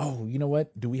 Oh, you know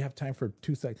what? Do we have time for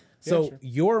 2 seconds? So sure.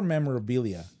 your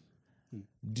memorabilia,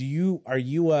 are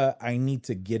you a I need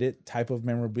to get it type of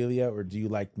memorabilia, or do you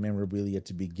like memorabilia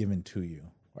to be given to you?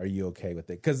 Are you okay with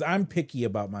it? Because I'm picky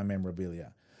about my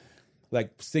memorabilia.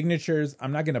 Like signatures,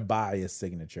 I'm not going to buy a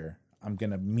signature. I'm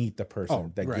going to meet the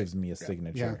person that right. gives me a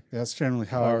signature. Yeah, that's generally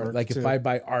how I Or work like too. if I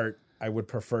buy art, I would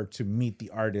prefer to meet the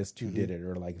artist who did it,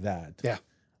 or like that. Yeah.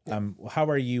 How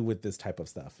are you with this type of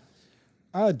stuff?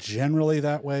 Generally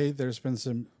that way. There's been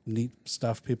some neat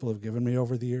stuff people have given me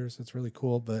over the years. It's really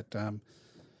cool. But,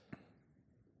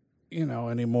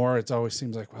 anymore, it always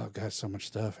seems like, well, I've got so much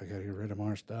stuff. I got to get rid of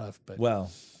more stuff. But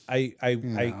Well, I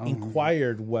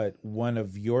inquired what one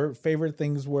of your favorite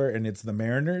things were, and it's the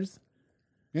Mariners.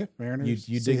 yeah, Mariners.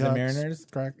 You dig the Seahawks, Mariners?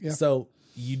 Correct. Yeah. So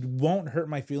you won't hurt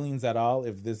my feelings at all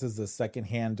if this is a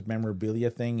secondhand memorabilia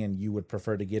thing and you would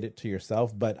prefer to get it to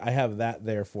yourself, but I have that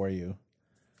there for you.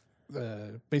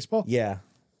 Baseball? Yeah.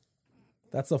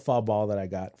 That's a foul ball that I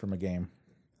got from a game.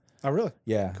 Oh, really?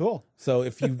 Yeah. Cool. So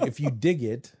if you dig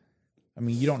it, I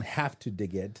mean, you don't have to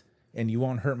dig it and you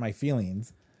won't hurt my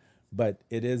feelings, but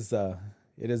it is a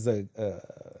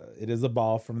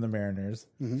ball from the Mariners.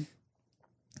 Mm-hmm.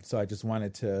 So I just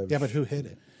wanted to. Yeah, but who hit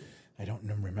it? I don't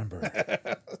remember.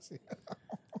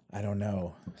 I don't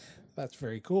know. That's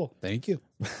very cool. Thank you.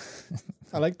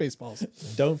 I like baseballs.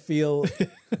 Don't feel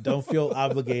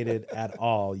obligated at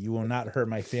all. You will not hurt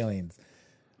my feelings.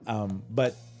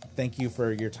 But thank you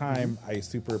for your time. I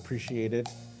super appreciate it.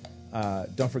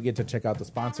 Don't forget to check out the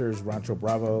sponsors, Rancho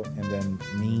Bravo, and then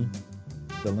me.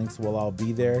 The links will all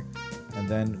be there. And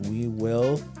then we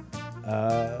will,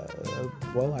 I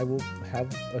will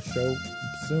have a show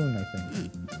soon, I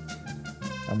think.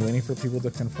 I'm waiting for people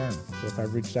to confirm. So if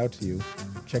I've reached out to you,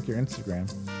 check your Instagram,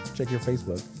 check your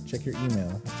Facebook, check your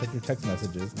email, check your text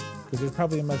messages, because there's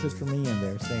probably a message from me in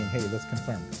there saying, hey, let's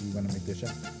confirm. Do you want to make this show?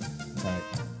 All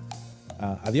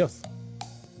right. Adios.